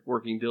you were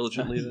working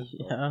diligently then.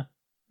 Yeah.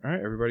 all right.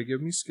 Everybody,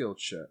 give me skill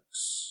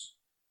checks.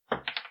 Am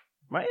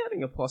I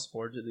adding a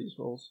 +4 to these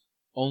rolls?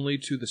 Only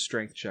to the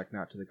strength check,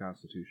 not to the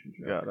constitution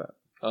check. Got it.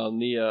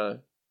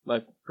 The my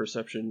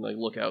perception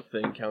lookout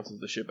thing counts as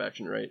the ship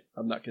action, right?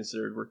 I'm not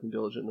considered working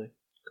diligently.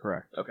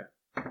 Correct. Okay.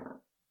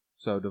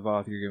 So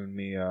Devoth, you're giving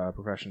me a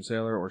profession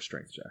sailor or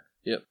strength check.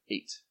 Yep,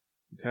 8.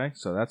 Okay,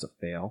 so that's a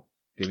fail.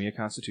 Give me a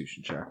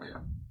constitution check.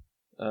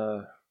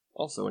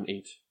 Also an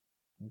 8.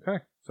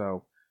 Okay,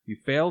 so you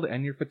failed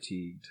and you're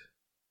fatigued.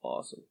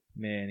 Awesome.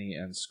 Manny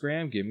and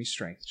Scram, give me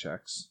strength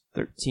checks.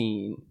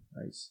 13.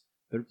 Nice.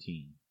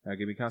 13. Now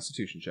give me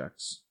constitution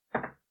checks.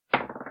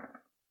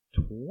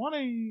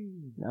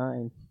 20.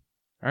 9.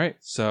 Alright,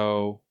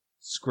 so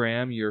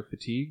Scram, you're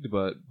fatigued,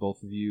 but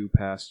both of you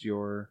passed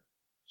your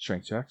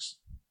strength checks.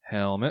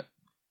 Helmet.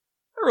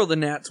 I rolled a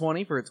nat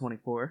 20 for a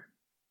 24.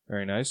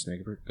 Very nice.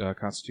 Make a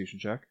constitution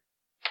check.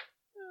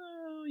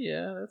 Oh,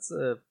 yeah, that's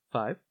a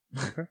 5.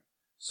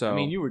 So I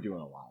mean, you were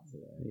doing a lot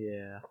today.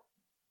 Yeah.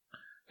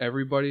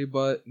 everybody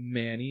but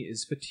Manny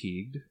is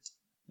fatigued.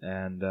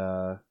 And,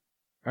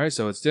 alright,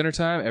 so it's dinner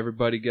time.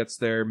 Everybody gets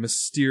their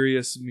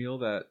mysterious meal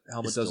that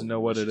Helmet It's doesn't know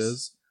what it delicious.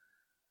 is.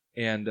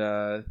 And,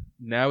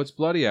 now it's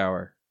bloody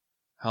hour.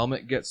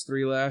 Helmet gets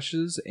 3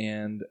 lashes,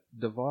 and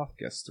Devoth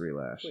gets 3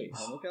 lashes. Wait,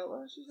 Helmet got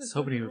lashes? I was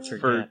hoping you would For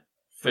forget.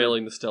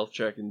 failing the stealth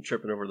check and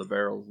tripping over the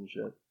barrels and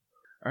shit.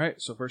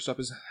 Alright, so first up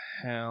is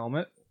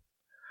Helmet.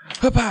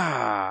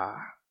 Hoopa!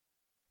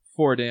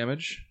 4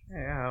 damage.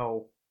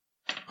 Ow.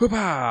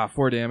 Hoopa!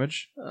 4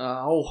 damage.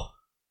 Ow.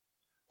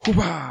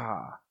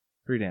 Hoopa!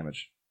 3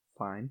 damage.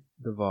 Fine.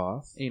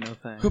 Devoth. Ain't no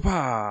thing.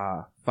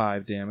 Hoopa!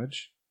 5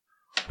 damage.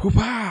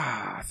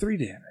 Hoopa! 3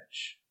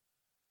 damage.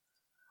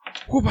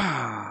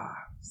 Hoopa!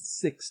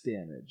 6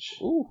 damage.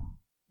 Ooh.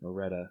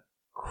 Loretta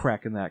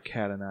cracking that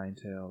cat o' nine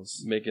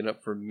tails. Making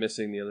up for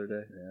missing the other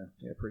day.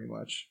 Yeah, pretty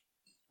much.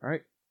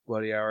 Alright,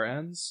 bloody hour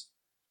ends.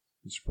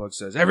 Mr. Plug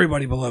says,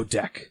 everybody below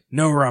deck.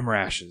 No rum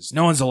rashes.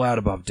 No one's allowed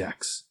above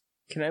decks.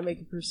 Can I make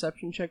a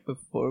perception check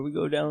before we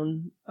go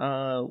down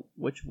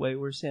which way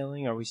we're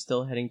sailing? Are we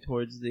still heading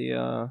towards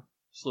the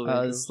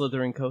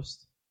Slytherin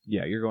coast?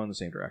 Yeah, you're going the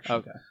same direction.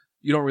 Okay.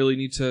 You don't really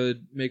need to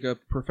make a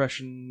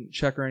profession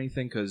check or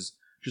anything, because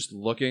just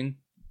looking,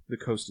 the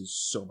coast is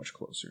so much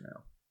closer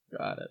now.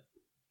 Got it.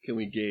 Can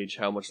we gauge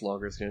how much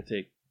longer it's going to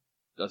take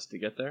us to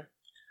get there?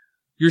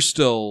 You're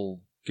still,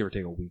 give or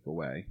take, a week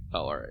away.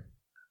 Oh, alright.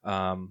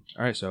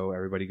 Alright, so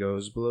everybody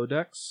goes below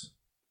decks.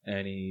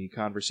 Any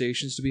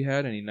conversations to be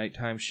had? Any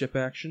nighttime ship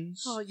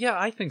actions? Oh, yeah,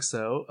 I think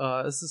so.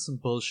 This is some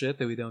bullshit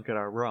that we don't get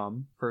our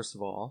rum, first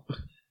of all.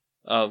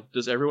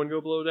 Does everyone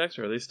go below decks,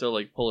 or are they still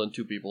pulling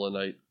 2 people a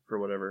night for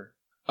whatever?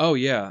 Oh,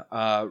 yeah.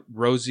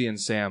 Rosie and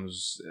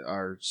Sam's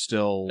are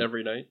still...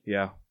 Every night?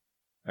 Yeah.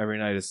 Every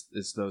night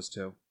it's those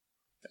two.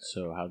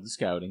 So how'd the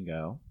scouting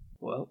go?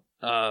 Well,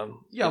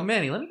 Yo,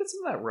 Manny, let me get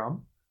some of that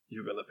rum.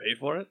 You gonna pay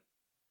for it?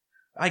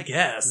 I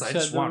guess. You I said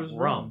just there want was rum.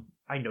 rum.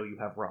 I know you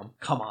have rum.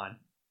 Come on.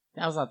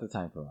 Now's not the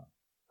time for rum.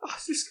 Oh,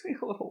 just give me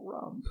a little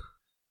rum.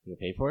 You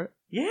pay for it?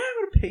 Yeah,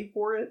 I'm gonna pay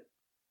for it.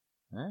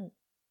 All right.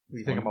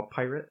 You think I'm a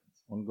pirate?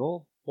 1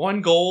 gold.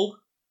 1 gold?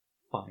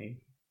 Fine.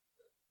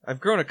 I've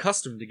grown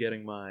accustomed to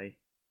getting my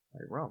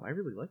rum. I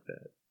really like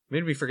that.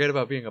 Made me forget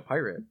about being a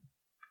pirate.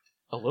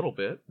 A little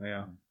bit.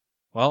 Yeah.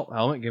 Well,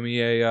 Helmet, give me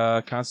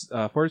a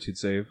fortitude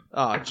save.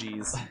 Ah,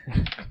 jeez.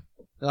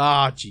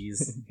 Ah,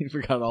 jeez. You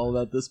forgot all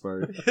about this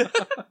part.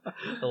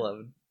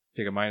 11.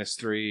 Take a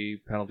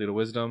 -3 penalty to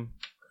wisdom.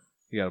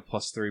 You got a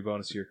 +3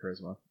 bonus to your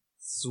charisma.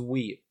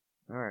 Sweet.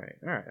 Alright,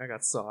 I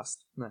got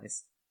sauced.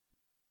 Nice.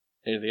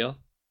 Anything else?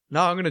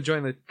 No, I'm gonna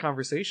join the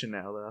conversation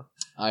now, though.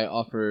 I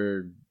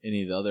offered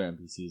any of the other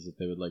NPCs if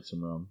they would like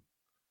some rum.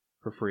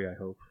 For free, I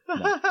hope.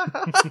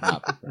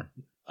 Not for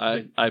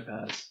free. I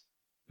pass.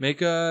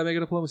 Make a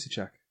diplomacy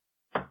check.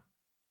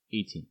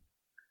 18.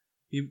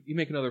 You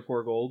make another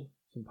 4 gold.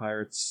 Some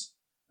pirates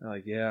are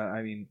like, yeah,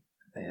 I mean,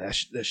 that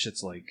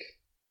shit's like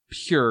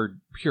pure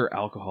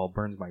alcohol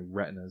burns my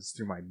retinas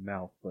through my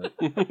mouth, but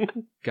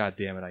god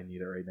damn it, I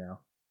need it right now.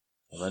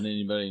 I'll let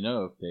anybody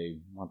know if they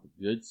want the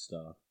good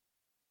stuff.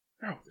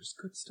 Oh, there's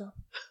good stuff.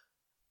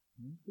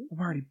 I'm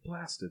already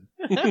blasted.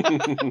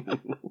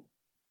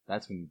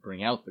 That's when you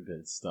bring out the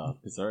good stuff.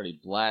 Because they're already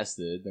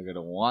blasted. They're going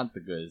to want the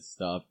good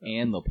stuff.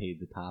 And they'll pay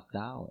the top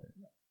dollar.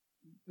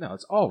 No,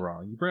 it's all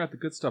wrong. You bring out the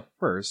good stuff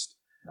first,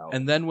 No.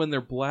 and then when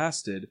they're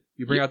blasted,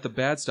 you bring out the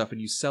bad stuff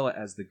and you sell it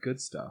as the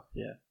good stuff.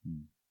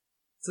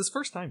 It's his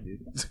first time,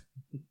 dude.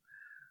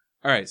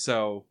 All right,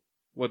 so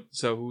what?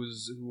 So who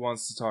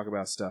wants to talk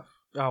about stuff?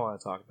 I want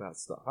to talk about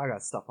stuff. I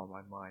got stuff on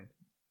my mind.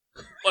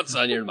 What's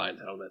on your mind,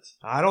 Helmet?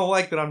 I don't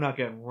like that I'm not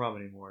getting rum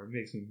anymore. It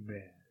makes me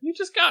mad. You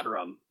just got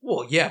rum.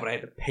 Well, yeah, but I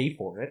had to pay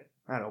for it.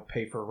 I don't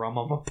pay for rum.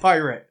 I'm a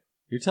pirate.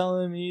 You're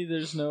telling me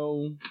there's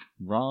no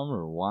rum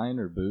or wine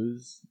or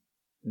booze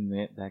in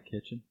that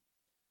kitchen?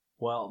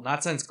 Well,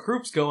 not since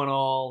Kroop's going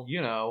all,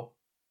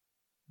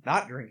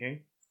 not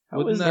drinking.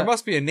 Wouldn't There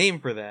must be a name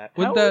for that.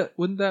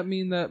 Wouldn't that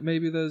mean that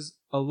maybe there's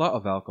a lot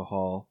of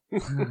alcohol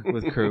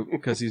with Kroop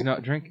because he's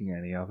not drinking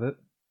any of it?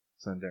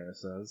 Sandera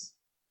says.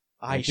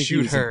 I think he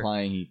shoot was her.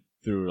 implying he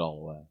threw it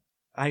all away.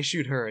 I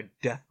shoot her a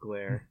death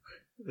glare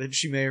that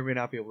she may or may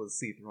not be able to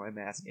see through my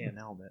mask and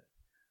helmet.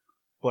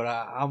 But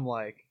I'm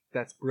like,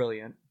 that's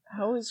brilliant.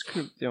 How is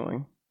Kroop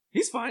doing?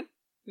 He's fine.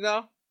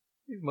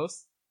 He's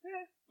most.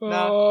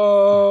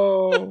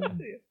 Oh!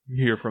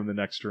 You hear from the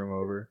next room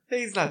over.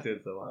 He's not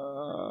doing so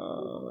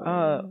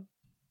well.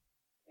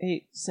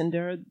 Hey,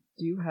 Sandera,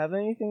 do you have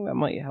anything that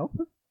might help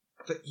her?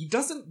 But he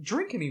doesn't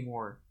drink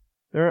anymore.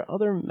 There are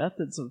other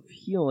methods of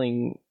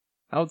healing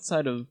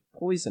outside of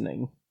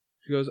poisoning.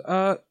 She goes,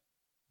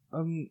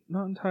 I'm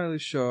not entirely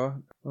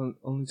sure. I'll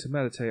need to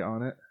meditate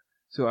on it.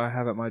 So I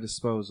have at my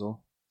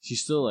disposal.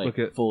 She's still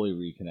fully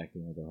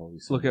reconnecting with her holy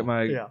soul. Look at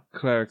my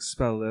cleric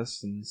spell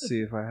list and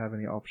see if I have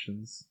any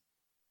options.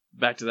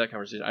 Back to that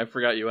conversation. I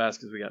forgot you asked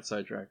because we got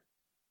sidetracked.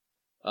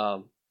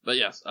 But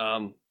yes,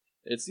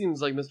 it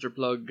seems like Mr.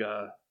 Plug,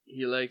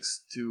 he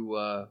likes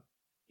to,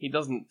 he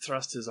doesn't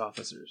trust his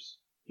officers.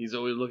 He's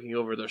always looking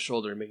over their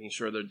shoulder, making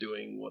sure they're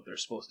doing what they're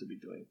supposed to be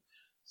doing.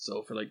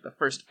 So for like the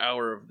first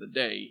hour of the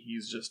day,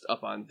 he's just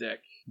up on deck,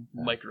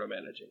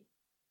 micromanaging.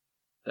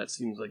 That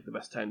seems like the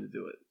best time to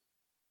do it.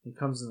 He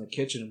comes in the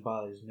kitchen and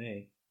bothers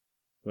me.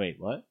 Wait,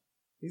 what?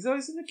 He's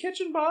always in the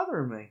kitchen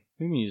bothering me. What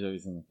do you mean he's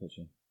always in the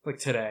kitchen? Like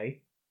today.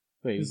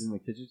 Wait, he's in the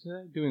kitchen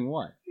today? Doing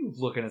what? He was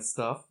looking at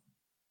stuff.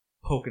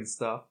 Poking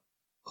stuff.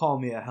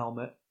 Calling me a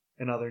helmet.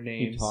 And other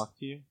names. He talked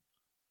to you?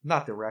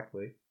 Not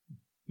directly.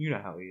 You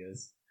know how he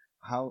is.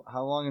 How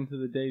long into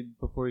the day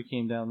before he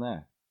came down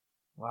there?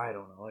 Well, I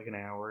don't know, like an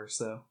hour or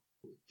so.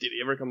 Did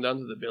he ever come down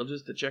to the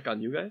villages to check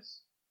on you guys?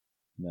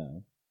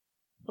 No.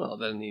 Well,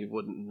 then he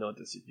wouldn't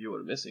notice if you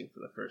were missing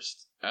for the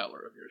first hour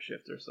of your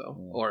shift or so.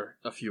 Yeah. Or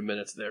a few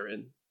minutes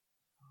therein.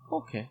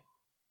 Okay.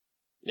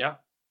 Yeah.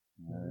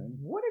 Right.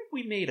 What if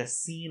we made a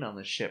scene on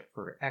the ship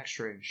for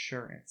extra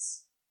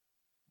insurance?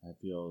 That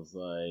feels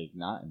like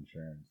not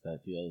insurance.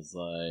 That feels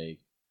like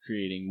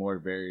creating more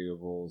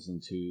variables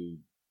into...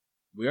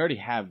 We already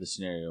have the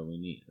scenario we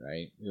need,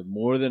 right? We have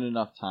more than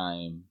enough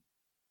time.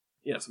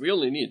 Yes, we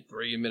only need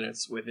 3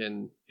 minutes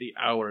within the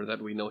hour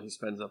that we know he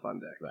spends up on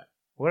deck. Right.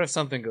 What if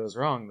something goes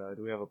wrong, though?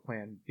 Do we have a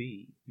plan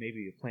B?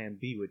 Maybe a plan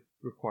B would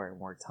require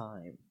more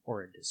time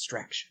or a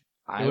distraction.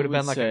 It would have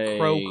been like a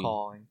crow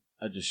calling.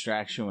 A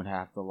distraction would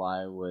have to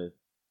lie with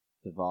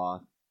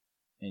Devoth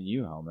and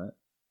you, Helmet,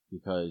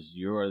 because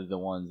you're the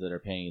ones that are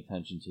paying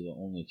attention to the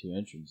only 2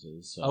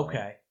 entrances. So.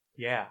 Okay.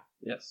 Yeah.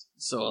 Yes.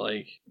 So,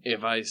 like,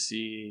 if I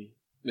see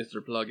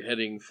Mr. Plug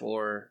heading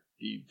for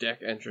the deck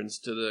entrance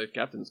to the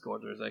captain's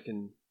quarters, I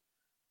can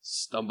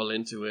stumble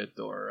into it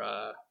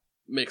or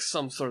make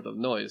some sort of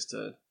noise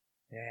to...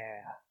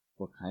 Yeah.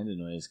 What kind of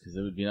noise? Because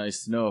it would be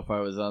nice to know if I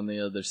was on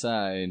the other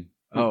side.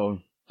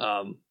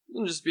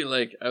 And just be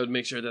like, I would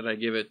make sure that I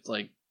give it,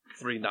 like,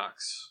 3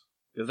 knocks.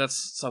 Because that's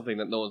something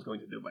that no one's going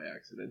to do by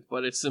accident.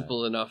 But it's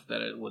simple enough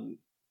that it wouldn't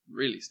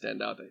really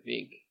stand out, I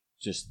think.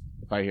 Just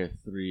if I hear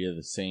 3 of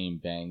the same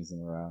bangs in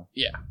a row.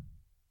 Yeah.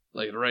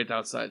 Like right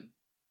outside.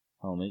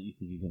 Helmet, you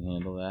think you can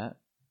handle that?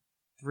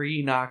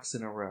 3 knocks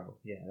in a row.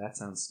 Yeah, that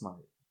sounds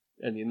smart.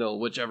 And you know,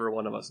 whichever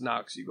one of us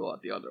knocks, you go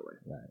out the other way.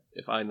 Right.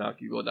 If I knock,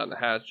 you go down the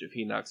hatch. If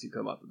he knocks, you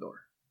come out the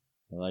door.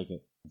 I like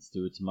it. Let's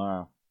do it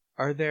tomorrow.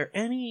 Are there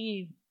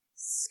any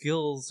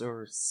skills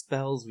or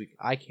spells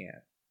I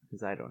can't,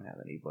 because I don't have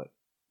any, but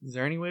is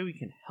there any way we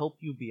can help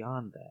you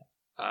beyond that?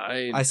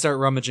 I start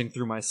rummaging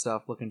through my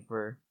stuff looking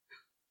for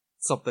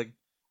something,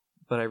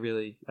 but I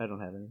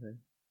don't have anything.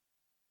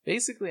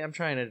 Basically, I'm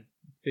trying to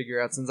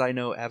figure out, since I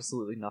know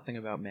absolutely nothing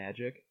about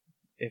magic,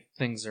 if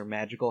things are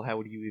magical, how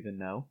would you even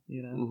know,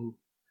 you know? Mhm.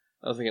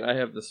 I was thinking I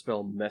have the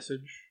spell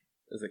Message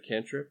as a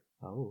cantrip,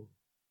 Oh,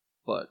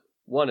 but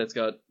one, it's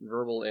got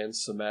verbal and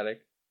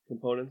somatic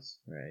components,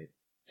 right.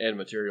 and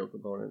material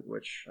component,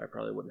 which I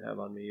probably wouldn't have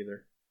on me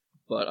either.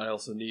 But I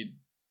also need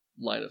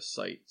line of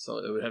sight, so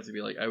it would have to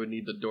be like I would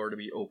need the door to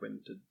be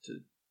open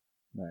to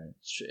Right.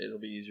 it'll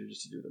be easier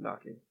just to do the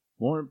knocking.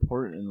 More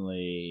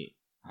importantly,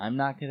 I'm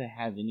not going to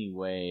have any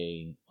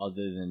way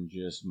other than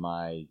just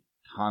my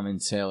common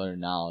sailor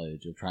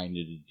knowledge of trying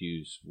to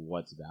deduce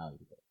what's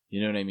valuable.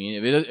 You know what I mean?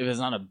 If it's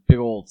not a big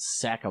old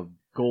sack of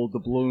gold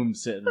doubloon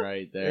sitting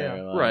right there.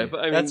 Yeah. like- Right, but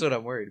I mean, That's what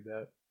I'm worried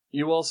about.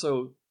 you're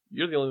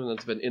the only one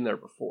that's been in there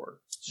before,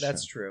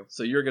 That's true.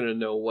 so you're gonna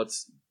know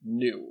what's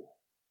new,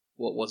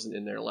 what wasn't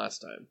in there last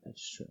time.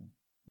 That's true.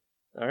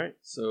 All right,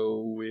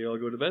 so we all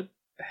go to bed.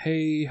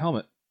 Hey,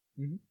 Helmet.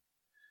 Mhm.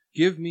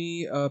 Give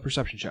me a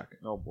perception check.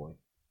 Oh boy.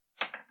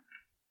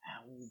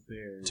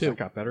 Owlbear. That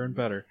got better and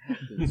better.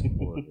 Captain's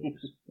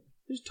quarters.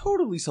 There's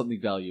totally something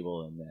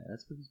valuable in there.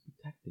 That's what he's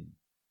protecting.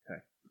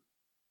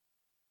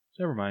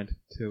 Never mind.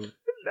 2.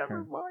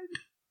 Never mind.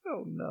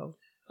 Oh no.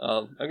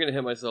 I'm gonna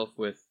hit myself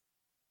with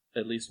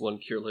at least 1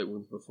 cure light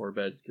wounds before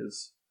bed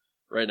because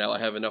right now I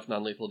have enough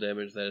non-lethal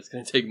damage that it's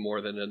gonna take more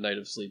than a night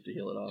of sleep to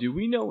heal it off. Do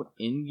we know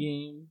in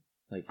game,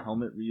 like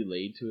Helmet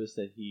relayed to us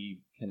that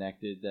he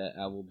connected that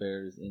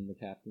Owlbear is in the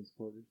captain's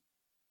quarters?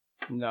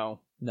 No.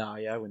 No,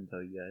 yeah, I wouldn't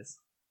tell you guys.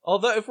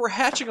 Although, if we're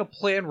hatching a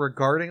plan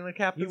regarding the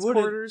captain's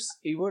wouldn't- quarters,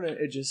 He wouldn't.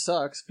 It just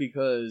sucks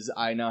because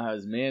I now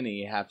as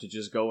Manny have to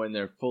just go in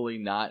there fully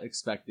not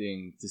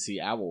expecting to see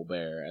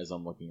Owlbear as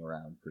I'm looking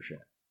around for shit.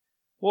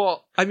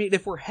 well, I mean,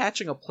 if we're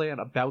hatching a plan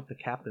about the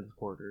captain's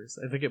quarters,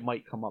 I think it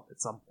might come up at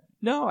some point.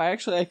 No, I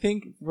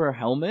think for a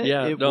Helmet,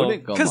 Yeah, it no.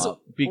 wouldn't come 'Cause-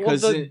 up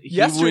because well, he would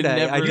yesterday,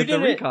 never. I did the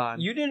didn't-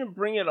 recon. You didn't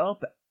bring it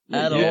up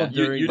Yeah, at yeah. all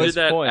during you this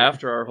did that point.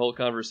 after our whole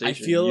conversation. I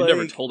feel you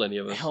never like told any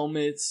of us.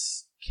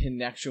 Helmet's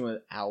connection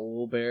with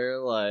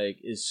Owlbear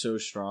is so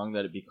strong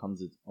that it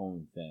becomes its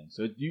own thing.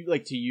 So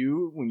to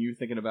you when you're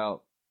thinking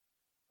about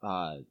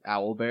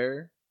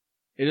Owlbear,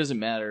 it doesn't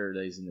matter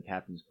that he's in the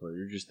captain's quarter.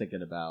 You're just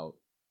thinking about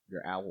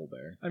your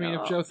Owlbear. I mean,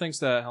 if Joe thinks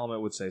that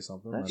Helmet would say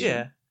something, That's- then-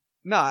 Yeah.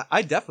 No,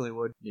 I definitely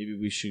would. Maybe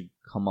we should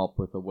come up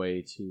with a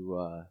way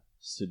to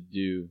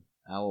subdue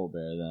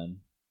Owlbear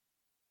then.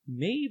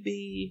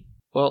 Maybe.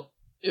 Well,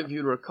 if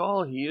you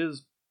recall, he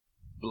is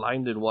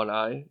blind in one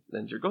eye,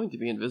 and you're going to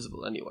be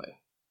invisible anyway.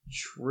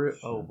 True.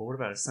 Oh, but what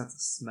about a sense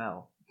of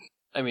smell?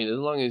 I mean, as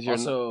long as you're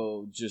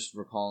Also, just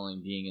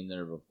recalling being in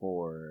there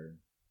before,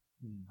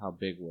 how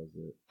big was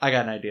it? I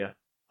got an idea.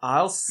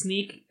 I'll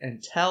sneak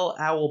and tell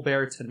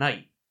Owlbear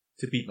tonight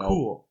to be No.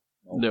 cool.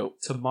 no,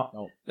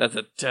 Tomorrow. that's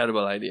a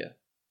terrible idea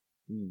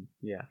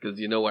Yeah, because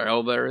you know where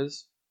Owlbear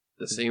is?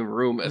 The same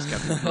room as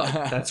Captain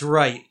Plug. that's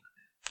right.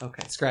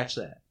 Okay, scratch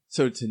that.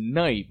 So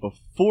tonight,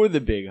 before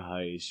the big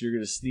heist, you're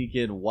gonna sneak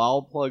in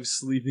while Plug's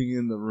sleeping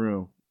in the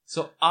room.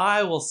 So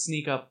I will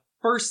sneak up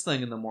first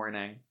thing in the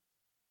morning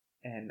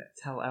and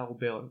tell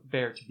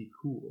Owlbear to be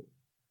cool.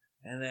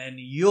 And then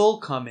you'll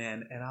come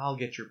in and I'll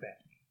get your back.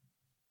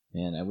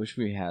 Man, I wish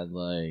we had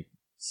like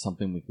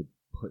something we could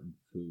put in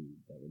food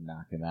that would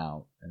knock him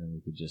out, and then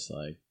we could just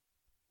like,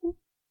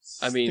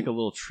 I mean- stick a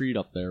little treat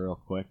up there real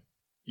quick.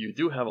 You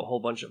do have a whole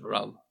bunch of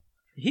rum.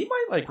 He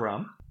might like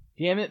rum.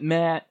 Damn it,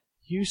 Matt!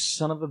 You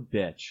son of a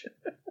bitch!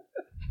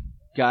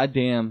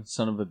 Goddamn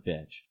son of a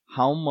bitch!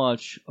 How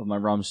much of my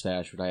rum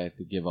stash would I have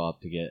to give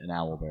up to get an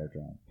Owlbear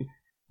drunk?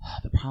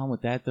 The problem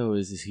with that though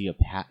is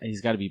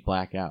he's got to be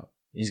blackout.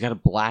 He's got to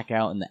black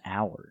out in the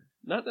hour.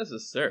 Not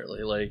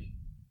necessarily. Like,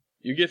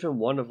 you give him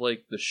one of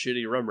like the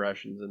shitty rum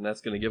rations, and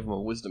that's going to give him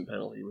a wisdom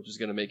penalty, which is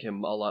going to make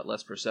him a lot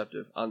less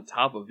perceptive. On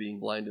top of being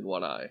blind in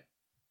one eye,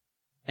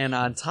 And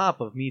on top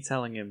of me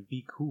telling him,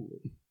 be cool.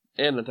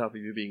 and on top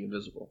of you being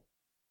invisible.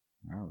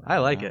 All right, I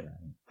like all it.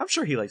 right. I'm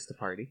sure he likes to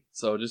party.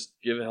 So just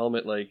give a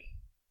Helmet like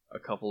a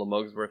couple of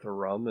mugs worth of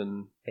rum,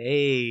 and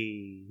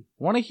Hey.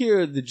 Want to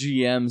hear the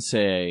GM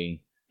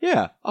say,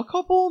 yeah, a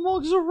couple of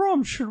mugs of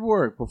rum should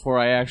work before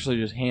I actually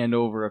just hand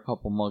over a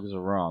couple mugs of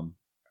rum.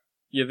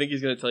 you think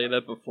he's going to tell you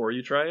that before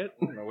you try it?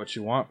 I don't know what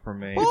you want from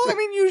me. Well, I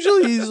mean,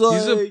 usually he's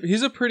like...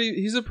 he's a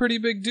pretty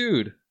big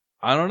dude.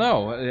 I don't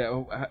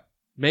know.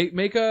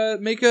 Make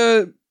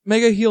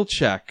a heal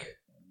check.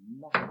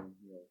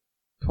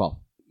 12.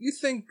 You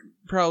think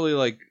probably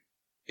like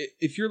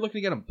if you're looking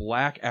to get him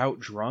blackout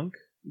drunk,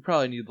 you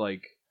probably need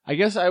like I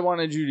guess I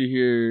wanted you to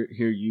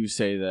hear you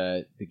say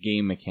that the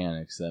game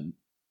mechanics that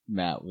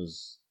Matt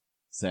was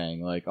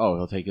saying, like, oh,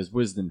 he'll take his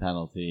wisdom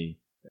penalty.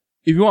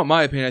 If you want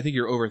my opinion, I think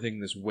you're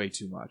overthinking this way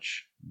too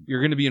much.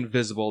 You're going to be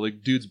invisible. The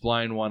dude's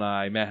blind one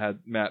eye.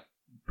 Matt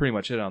pretty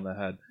much hit it on the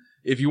head.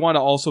 If you want to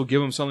also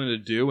give him something to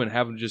do and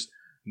have him just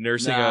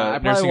nursing a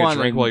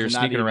drink while you're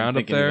sneaking around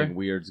up there,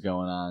 weird's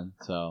going on.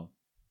 So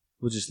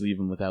we'll just leave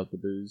him without the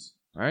booze.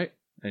 All right.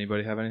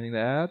 Anybody have anything to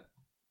add?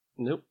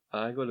 Nope.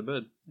 I go to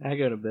bed. I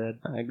go to bed.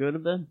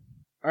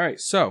 All right.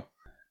 So,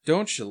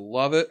 don't you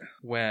love it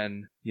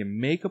when you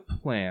make a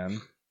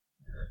plan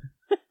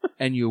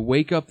and you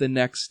wake up the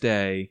next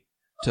day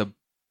to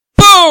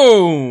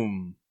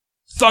boom,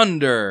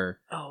 thunder,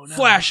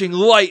 flashing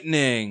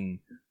lightning.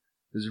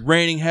 It was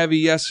raining heavy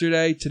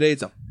yesterday. Today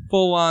it's a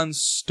full-on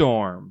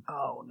storm.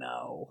 Oh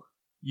no!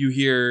 You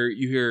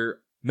hear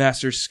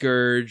Master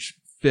Scourge,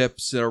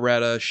 Phipps, and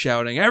Aretta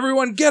shouting,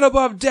 "Everyone, get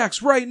above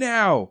decks right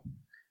now!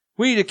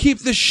 We need to keep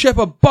this ship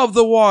above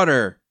the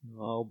water."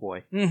 Oh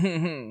boy!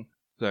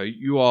 So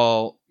you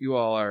all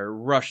are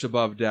rushed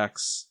above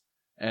decks,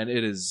 and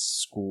it is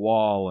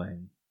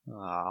squalling.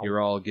 Oh. You're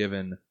all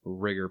given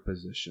rigger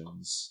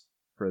positions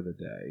for the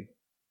day.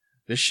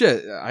 This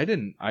shit, I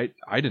didn't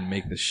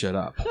make this shit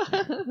up.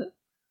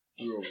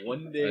 We were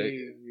one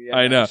day.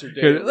 I know.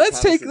 Here, let's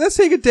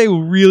take a day we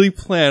really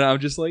plan. I'm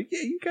just like,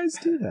 yeah, you guys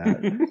do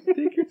that.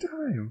 Take your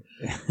time.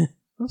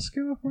 I'll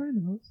skim off my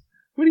nose.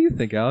 What do you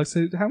think, Alex?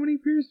 How many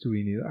beers do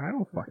we need? I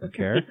don't fucking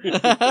care.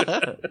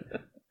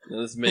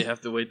 This may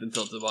have to wait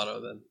until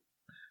tomorrow then.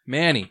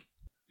 Manny,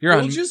 you're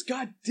on. Just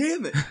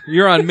goddamn it!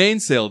 You're on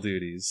mainsail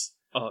duties.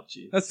 Oh,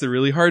 jeez. That's the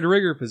really hard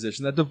rigger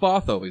position that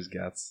Devoth always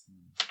gets.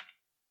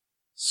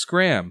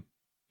 Scram,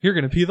 you're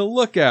gonna be the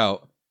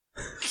lookout.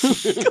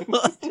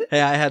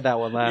 Hey, I had that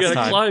one last You gotta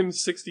time. climb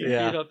 60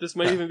 Yeah. feet up. This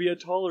might even be a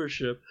taller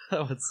ship.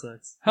 That one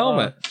sucks.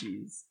 Helmet,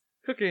 Jeez.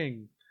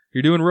 Cooking.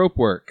 you're doing rope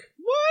work.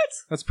 What?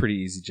 That's a pretty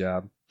easy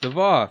job.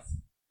 Devoth,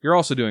 you're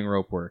also doing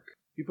rope work.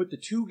 You put the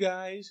two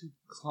guys who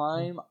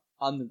climb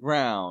on the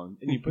ground,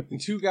 and you put the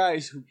two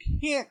guys who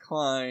can't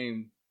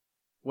climb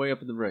way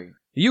up in the ring.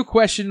 You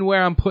questioning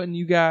where I'm putting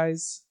you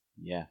guys?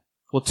 Yeah.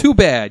 Well, too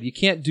bad. You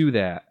can't do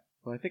that.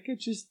 Well, I think it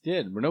just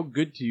did. We're no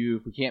good to you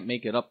if we can't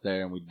make it up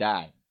there and we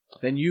die.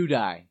 Then you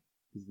die,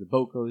 because the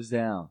boat goes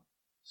down.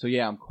 So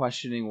yeah, I'm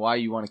questioning why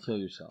you want to kill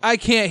yourself. I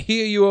can't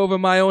hear you over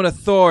my own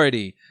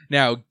authority.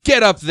 Now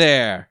get up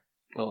there.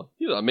 Well,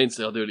 he's on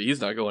mainsail duty. He's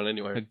not going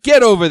anywhere.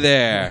 Get over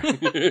there.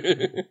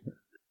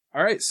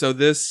 All right, so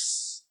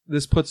this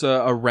puts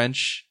a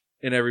wrench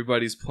in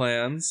everybody's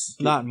plans.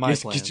 Not in my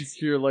Get plans. your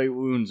cure light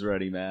wounds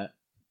ready, Matt.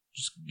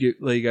 Just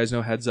let you guys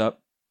know heads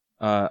up.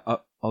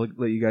 I'll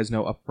let you guys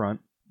know up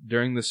front.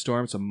 During the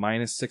storm, it's a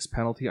 -6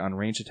 penalty on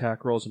range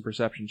attack rolls and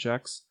perception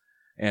checks.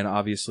 And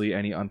obviously,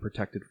 any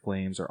unprotected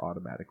flames are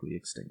automatically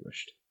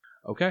extinguished.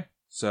 Okay,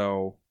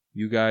 so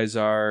you guys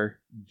are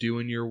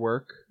doing your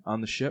work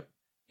on the ship.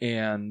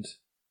 And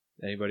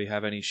anybody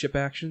have any ship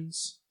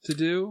actions to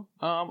do?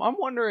 I'm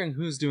wondering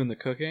who's doing the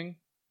cooking.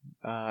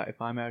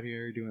 If I'm out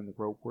here doing the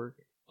rope work.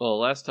 Well,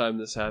 last time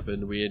this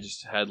happened, we had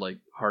just had like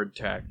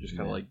hardtack, just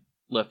kind of like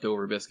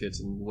leftover biscuits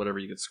and whatever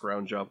you could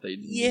scrounge up. They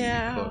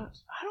Yeah, cooked.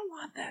 I don't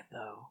want that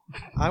though.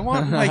 I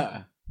want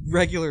my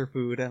regular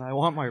food and I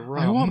want my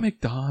rum. I want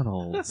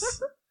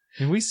McDonald's.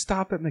 Can we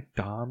stop at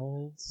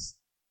McDonald's?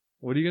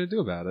 What are you going to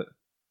do about it?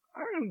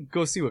 I'm gonna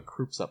go see what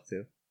Kroop's up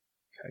to.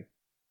 Okay.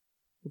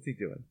 What's he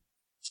doing?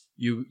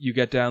 You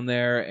get down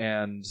there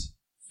and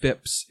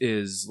Phipps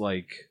is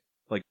like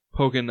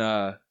poking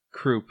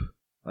Kroop,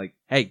 like,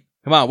 hey,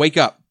 come on, wake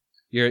up.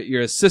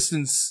 Your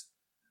assistant's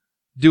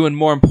doing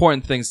more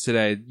important things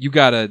today. You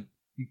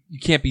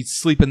can't be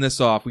sleeping this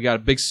off. We got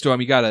a big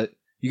storm. You gotta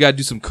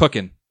do some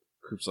cooking.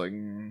 Kroop's like,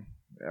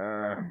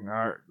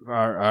 all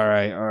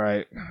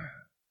right.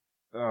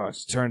 Oh,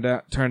 just turn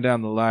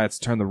down the lights,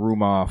 turn the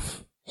room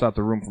off, stop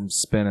the room from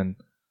spinning.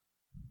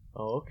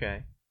 Oh,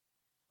 okay.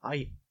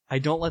 I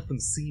don't let them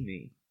see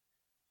me.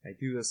 I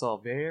do this all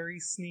very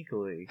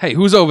sneakily. Hey,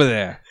 who's over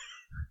there?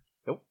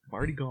 Nope, I'm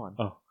already gone.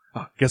 Oh,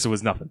 guess it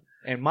was nothing.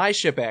 And my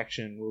ship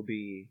action will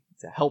be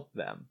to help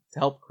them, to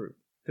help Kroop,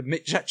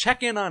 to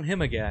check in on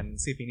him again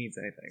and see if he needs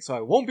anything. So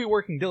I won't be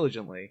working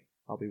diligently.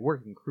 I'll be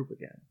working Kroop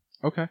again.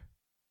 Okay.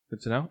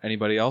 Good to know.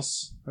 Anybody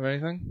else have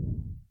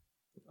anything?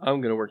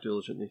 I'm gonna work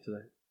diligently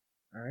today.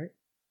 All right.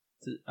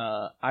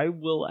 I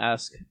will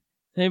ask, does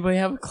anybody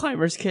have a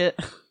climber's kit?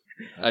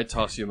 I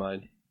toss you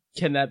mine.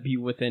 Can that be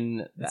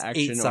within the It's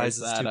action? 8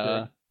 sizes or is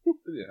that, too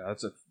Yeah,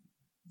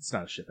 it's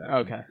not a ship action.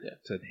 Okay.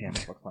 To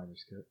handle a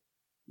climber's kit.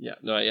 Yeah,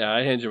 no, yeah,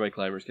 I hand you my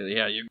climber's kit.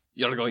 Yeah,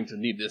 you're going to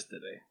need this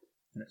today.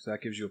 All right, so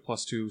that gives you a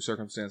 +2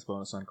 circumstance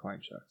bonus on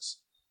climb checks.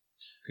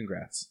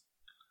 Congrats.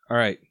 All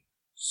right.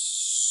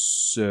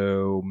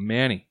 So,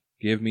 Manny,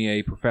 give me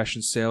a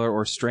profession sailor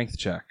or strength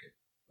check.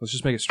 Let's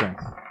just make it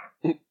strength.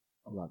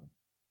 11.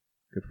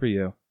 Good for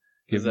you.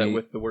 Is that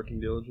with the working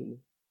diligently?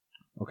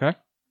 Okay.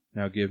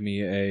 Now give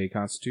me a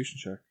constitution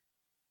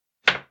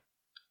check.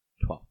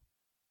 12.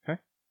 Okay.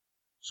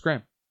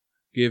 Scram.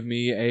 Give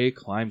me a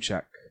climb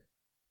check.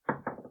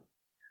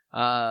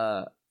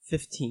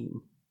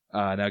 15.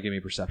 Now give me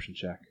a perception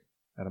check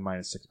at a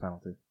 -6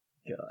 penalty.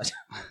 God.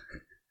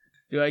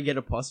 Do I get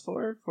a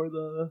 +4 for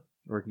the...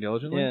 Working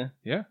diligently? Yeah.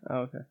 Yeah.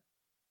 Oh, okay.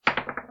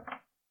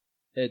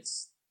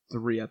 It's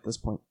 3 at this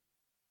point.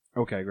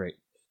 Okay, great.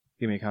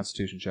 Give me a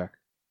constitution check.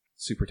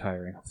 Super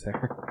tiring up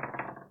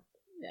there.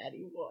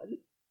 Natty 1.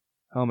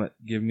 Helmet,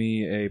 give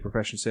me a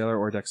profession sailor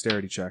or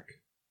dexterity check.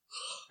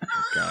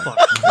 God. Fuck.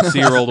 I see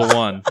you rolled a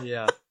 1.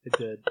 Yeah, it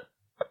did.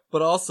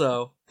 But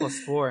also,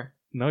 +4.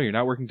 No, you're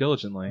not working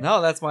diligently.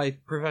 No, that's my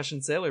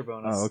profession sailor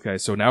bonus. Oh, okay.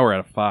 So now we're at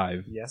a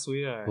 5. Yes,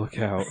 we are. Look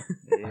out.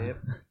 Yep.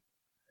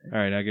 All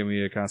right, now give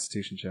me a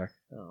constitution check.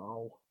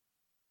 Oh.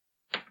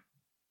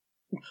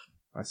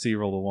 I see you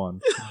rolled a 1.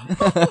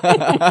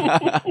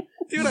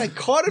 Dude, I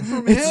caught it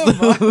from It's him.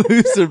 the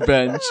loser I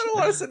bench. don't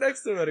want to sit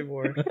next to him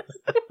anymore.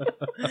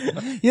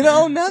 You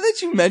know, now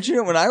that you mention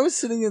it, when I was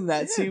sitting in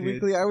that Yeah, seat dude.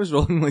 weekly, I was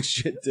rolling like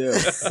shit too.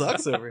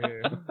 Sucks over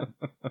here.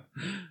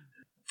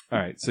 All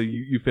right, so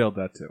you failed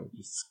that too.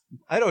 Just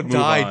I don't Move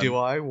die, on. do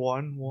I?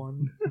 1-1.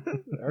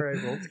 All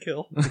right, roll to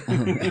kill.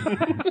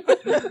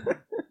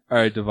 all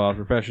right, Deval,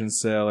 profession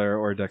sailor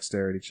or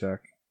dexterity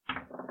check.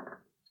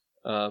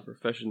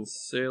 Profession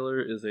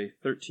sailor is a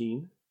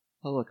 13.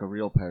 Oh, look, a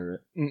real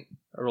pirate.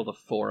 I rolled a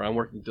 4. I'm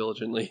working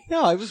diligently.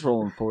 Yeah, I was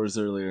rolling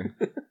 4s earlier.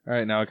 All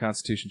right, now a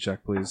constitution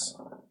check, please.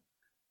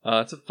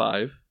 It's a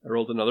 5. I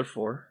rolled another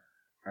 4.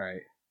 All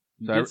right.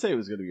 You So did say it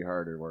was going to be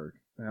harder work.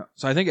 Yeah.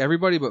 So I think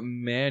everybody but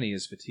Manny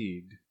is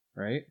fatigued,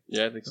 right?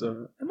 Yeah, I think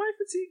so. Am I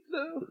fatigued,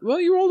 though? Well,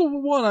 you rolled a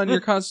 1 on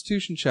your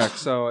constitution check,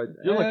 so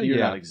You're lucky you're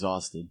yeah. not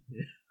exhausted.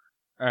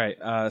 All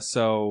right,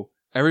 so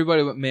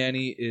everybody but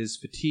Manny is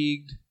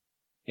fatigued,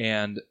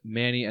 and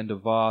Manny and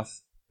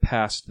Devoth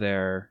passed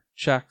their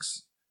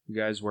checks. You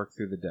guys work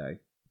through the day.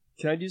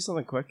 Can I do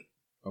something quick?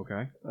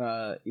 Okay.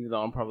 Even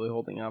though I'm probably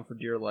holding on for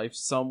dear life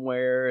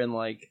somewhere in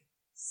like...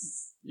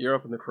 You're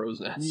up in the crow's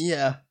nest.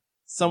 Yeah.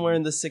 Somewhere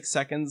in the 6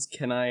 seconds,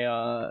 can I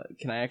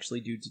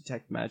actually do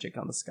detect magic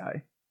on the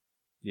sky?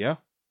 Yeah.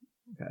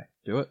 Okay.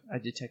 Do it. I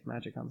detect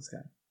magic on the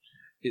sky.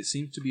 It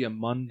seems to be a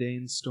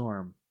mundane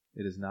storm.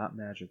 It is not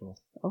magical.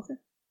 Okay.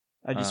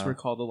 I just Uh,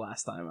 recall the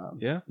last time.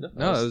 Yeah.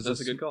 No, that's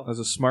a good call. That was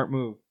a smart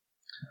move.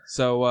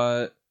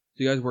 So,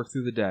 you guys work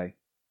through the day.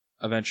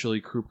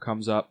 Eventually, Croup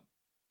comes up.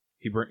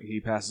 He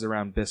passes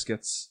around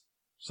biscuits,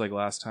 just like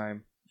last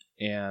time,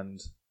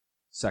 and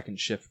second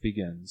shift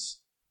begins.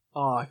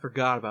 Oh, I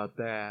forgot about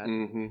that.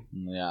 Mm-hmm.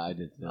 Yeah, I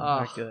did too.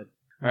 Oh, Good.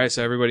 All right,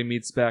 so everybody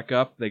meets back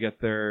up. They get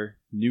their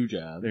New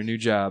job. new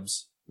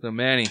jobs. So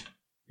Manny,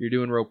 you're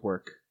doing rope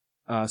work.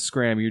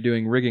 Scram, you're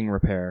doing rigging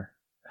repair.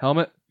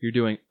 Helmet, you're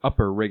doing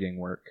upper rigging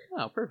work.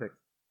 Oh, perfect.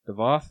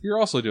 Devoth, you're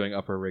also doing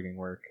upper rigging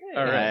work.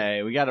 All right.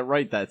 Hey, we got it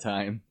right that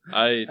time.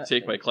 I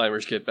take my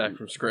climber's kit back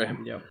from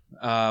Scram. Yep.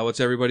 What's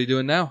everybody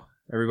doing now?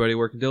 Everybody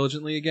working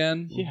diligently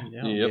again? Yeah.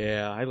 Yep.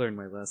 Yeah, I learned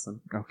my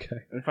lesson. Okay.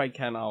 If I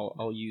can,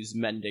 I'll use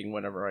mending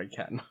whenever I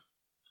can.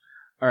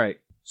 All right.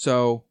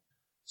 So,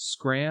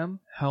 Scram,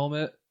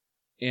 Helmet,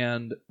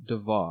 and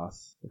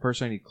Devoth.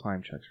 First, I need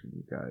climb checks from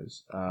you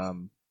guys.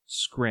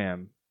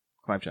 Scram,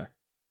 climb check.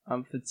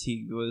 I'm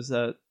fatigued. Was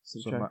that So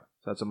subtract?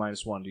 that's a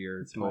 -1 to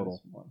your It's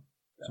total. -1.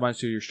 It's -2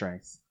 to your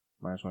strength.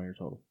 -1 to your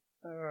total.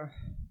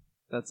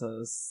 That's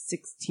a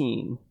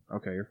 16.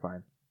 Okay, you're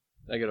fine.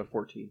 I get a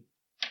 14.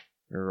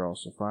 You're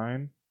also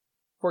fine.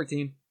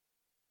 14.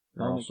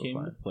 You're Helmet also came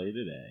fine. to play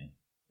today.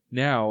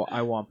 Now,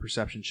 I want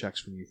perception checks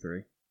from you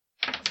three.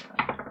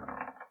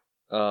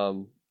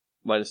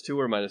 -2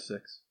 or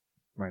 -6?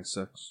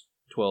 -6.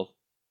 12.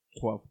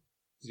 12.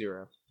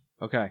 0.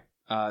 Okay.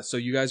 So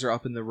you guys are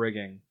up in the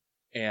rigging,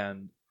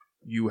 and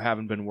you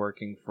haven't been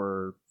working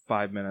for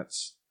 5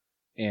 minutes,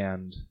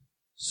 and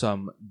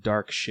some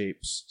dark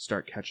shapes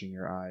start catching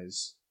your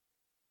eyes.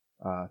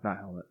 Not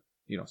Helmet.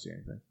 You don't see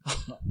anything.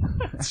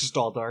 It's just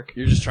all dark.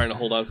 You're just trying to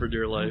hold on for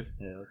dear life.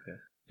 Yeah, okay.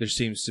 There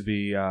seems to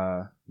be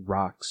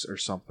rocks or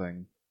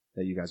something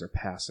that you guys are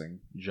passing,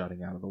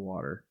 jutting out of the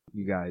water.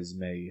 You guys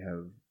may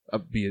have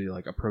be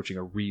like approaching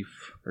a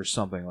reef or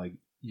something. Like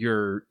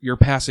you're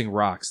passing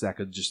rocks that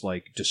could just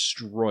like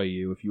destroy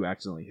you if you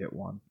accidentally hit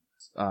one.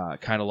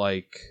 Kind of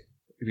like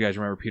if you guys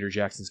remember Peter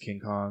Jackson's King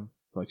Kong,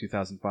 like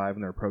 2005,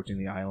 when they're approaching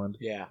the island.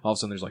 Yeah. All of a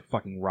sudden, there's like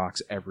fucking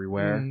rocks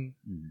everywhere.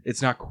 Mm.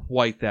 It's not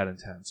quite that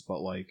intense,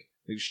 but like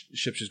the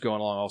ship's just going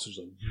along. Also,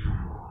 just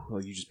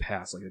like you just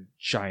pass like a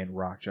giant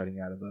rock jutting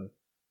out of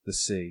the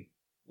sea.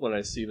 When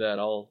I see that,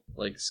 I'll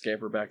like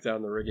scamper back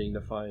down the rigging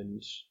to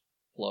find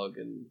Plug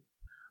and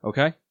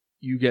Okay,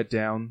 you get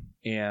down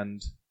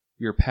and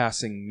you're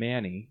passing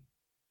Manny,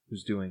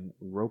 who's doing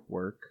rope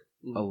work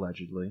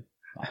allegedly,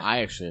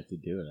 I actually have to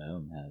do it. I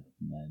don't have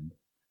men.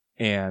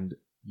 and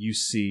you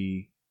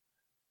see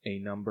a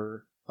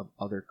number of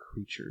other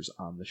creatures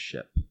on the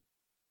ship.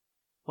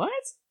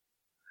 What?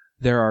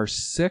 There are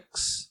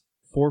 6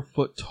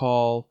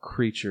 4-foot-tall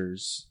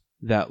creatures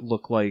that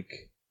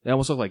they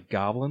almost look like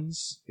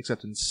goblins,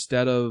 except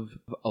instead of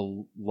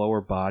a lower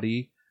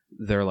body,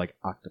 they're like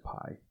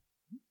octopi.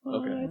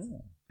 Okay.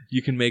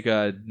 You can make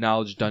a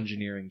knowledge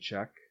dungeoneering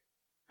check.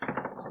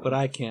 But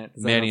I can't.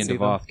 'cause I Manny don't and see them.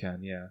 Devoth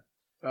can, yeah.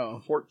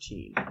 Oh.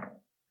 14.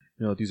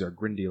 No, these are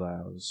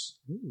Grindylows.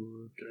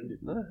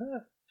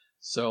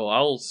 So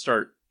I'll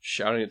start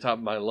shouting at the top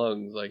of my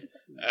lungs, like,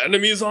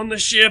 enemies on the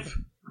ship!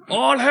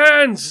 All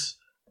hands!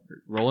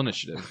 Roll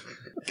initiative.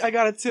 I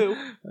got a 2.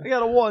 I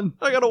got a 1.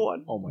 I got a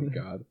 1. Oh my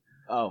god.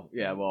 Oh,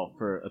 yeah, well,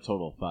 for a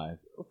total of 5.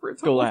 For a Go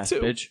total of last, 2.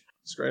 bitch.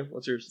 Scram,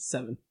 what's yours?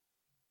 7.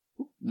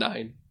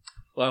 9.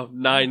 Well,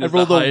 9 I is the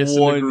rolled highest a in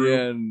the 1, group.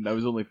 yeah, and I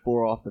was only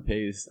 4 off the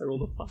pace. I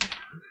rolled a 5.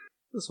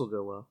 This will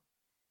go well.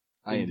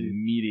 I Indeed.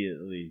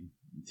 immediately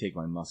take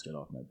my musket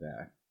off my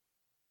back.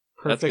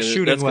 Perfect That's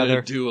shooting weather.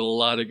 gonna do a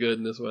lot of good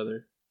in this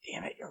weather.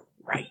 Damn it, you're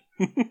right.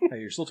 Hey,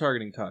 you're still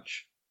targeting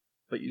touch.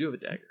 But you do have a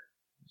dagger.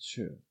 It's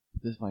true.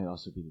 This might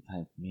also be the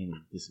time for Manny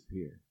to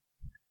disappear.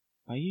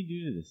 Why you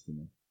do this to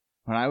me?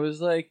 When I was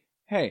like,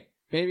 hey,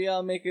 maybe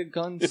I'll make a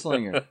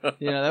gunslinger.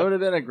 That would have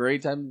been a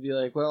great time to be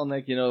like, well,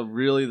 Nick,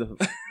 really the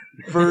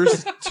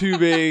first 2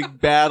 big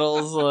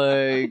battles,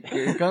 like,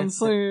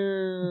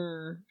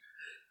 gunslinger.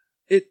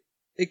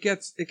 It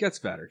gets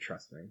better,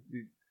 trust me.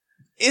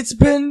 It's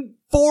been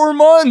 4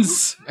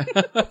 months!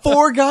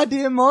 4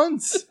 goddamn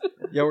months!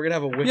 Yeah, we're gonna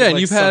have a wicked, Yeah, and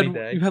like, you've sunny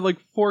day. had like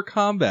 4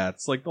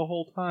 combats like the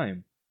whole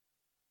time.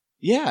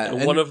 Yeah.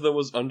 And one of them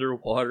was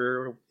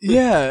underwater.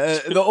 Yeah,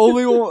 the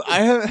only one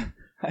I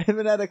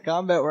haven't had a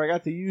combat where I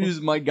got to use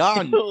my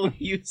gun. You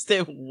used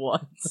it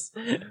once.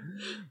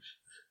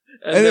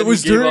 And then it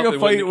was he gave during up a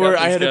and went fight to where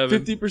I had Captain's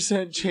a cabin.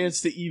 50%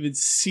 chance to even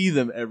see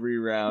them every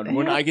round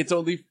when I get to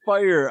only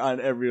fire on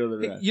every other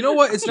round. You know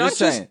what? It's Just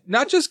saying.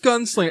 not just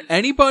gunslinger.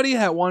 Anybody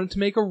that wanted to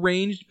make a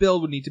ranged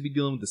build would need to be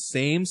dealing with the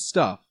same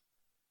stuff.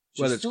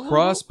 Whether Just it's a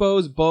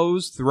crossbows,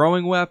 bows,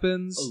 throwing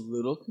weapons. A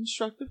little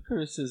constructive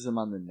criticism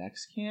on the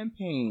next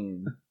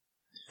campaign.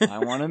 I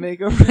want to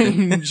make a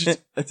ranged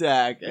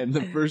attack, and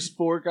the first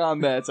 4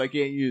 combats I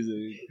can't use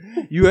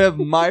it. You have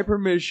my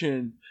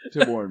permission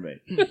to warn me.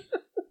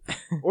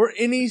 Or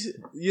any,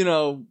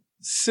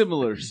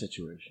 similar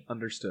situation.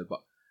 Understood.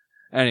 But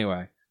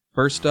anyway,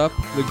 first up,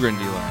 the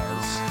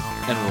Grindylows.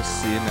 And we'll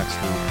see you next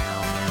week.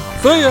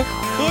 See ya!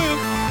 See ya!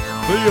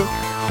 See ya!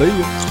 See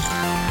ya!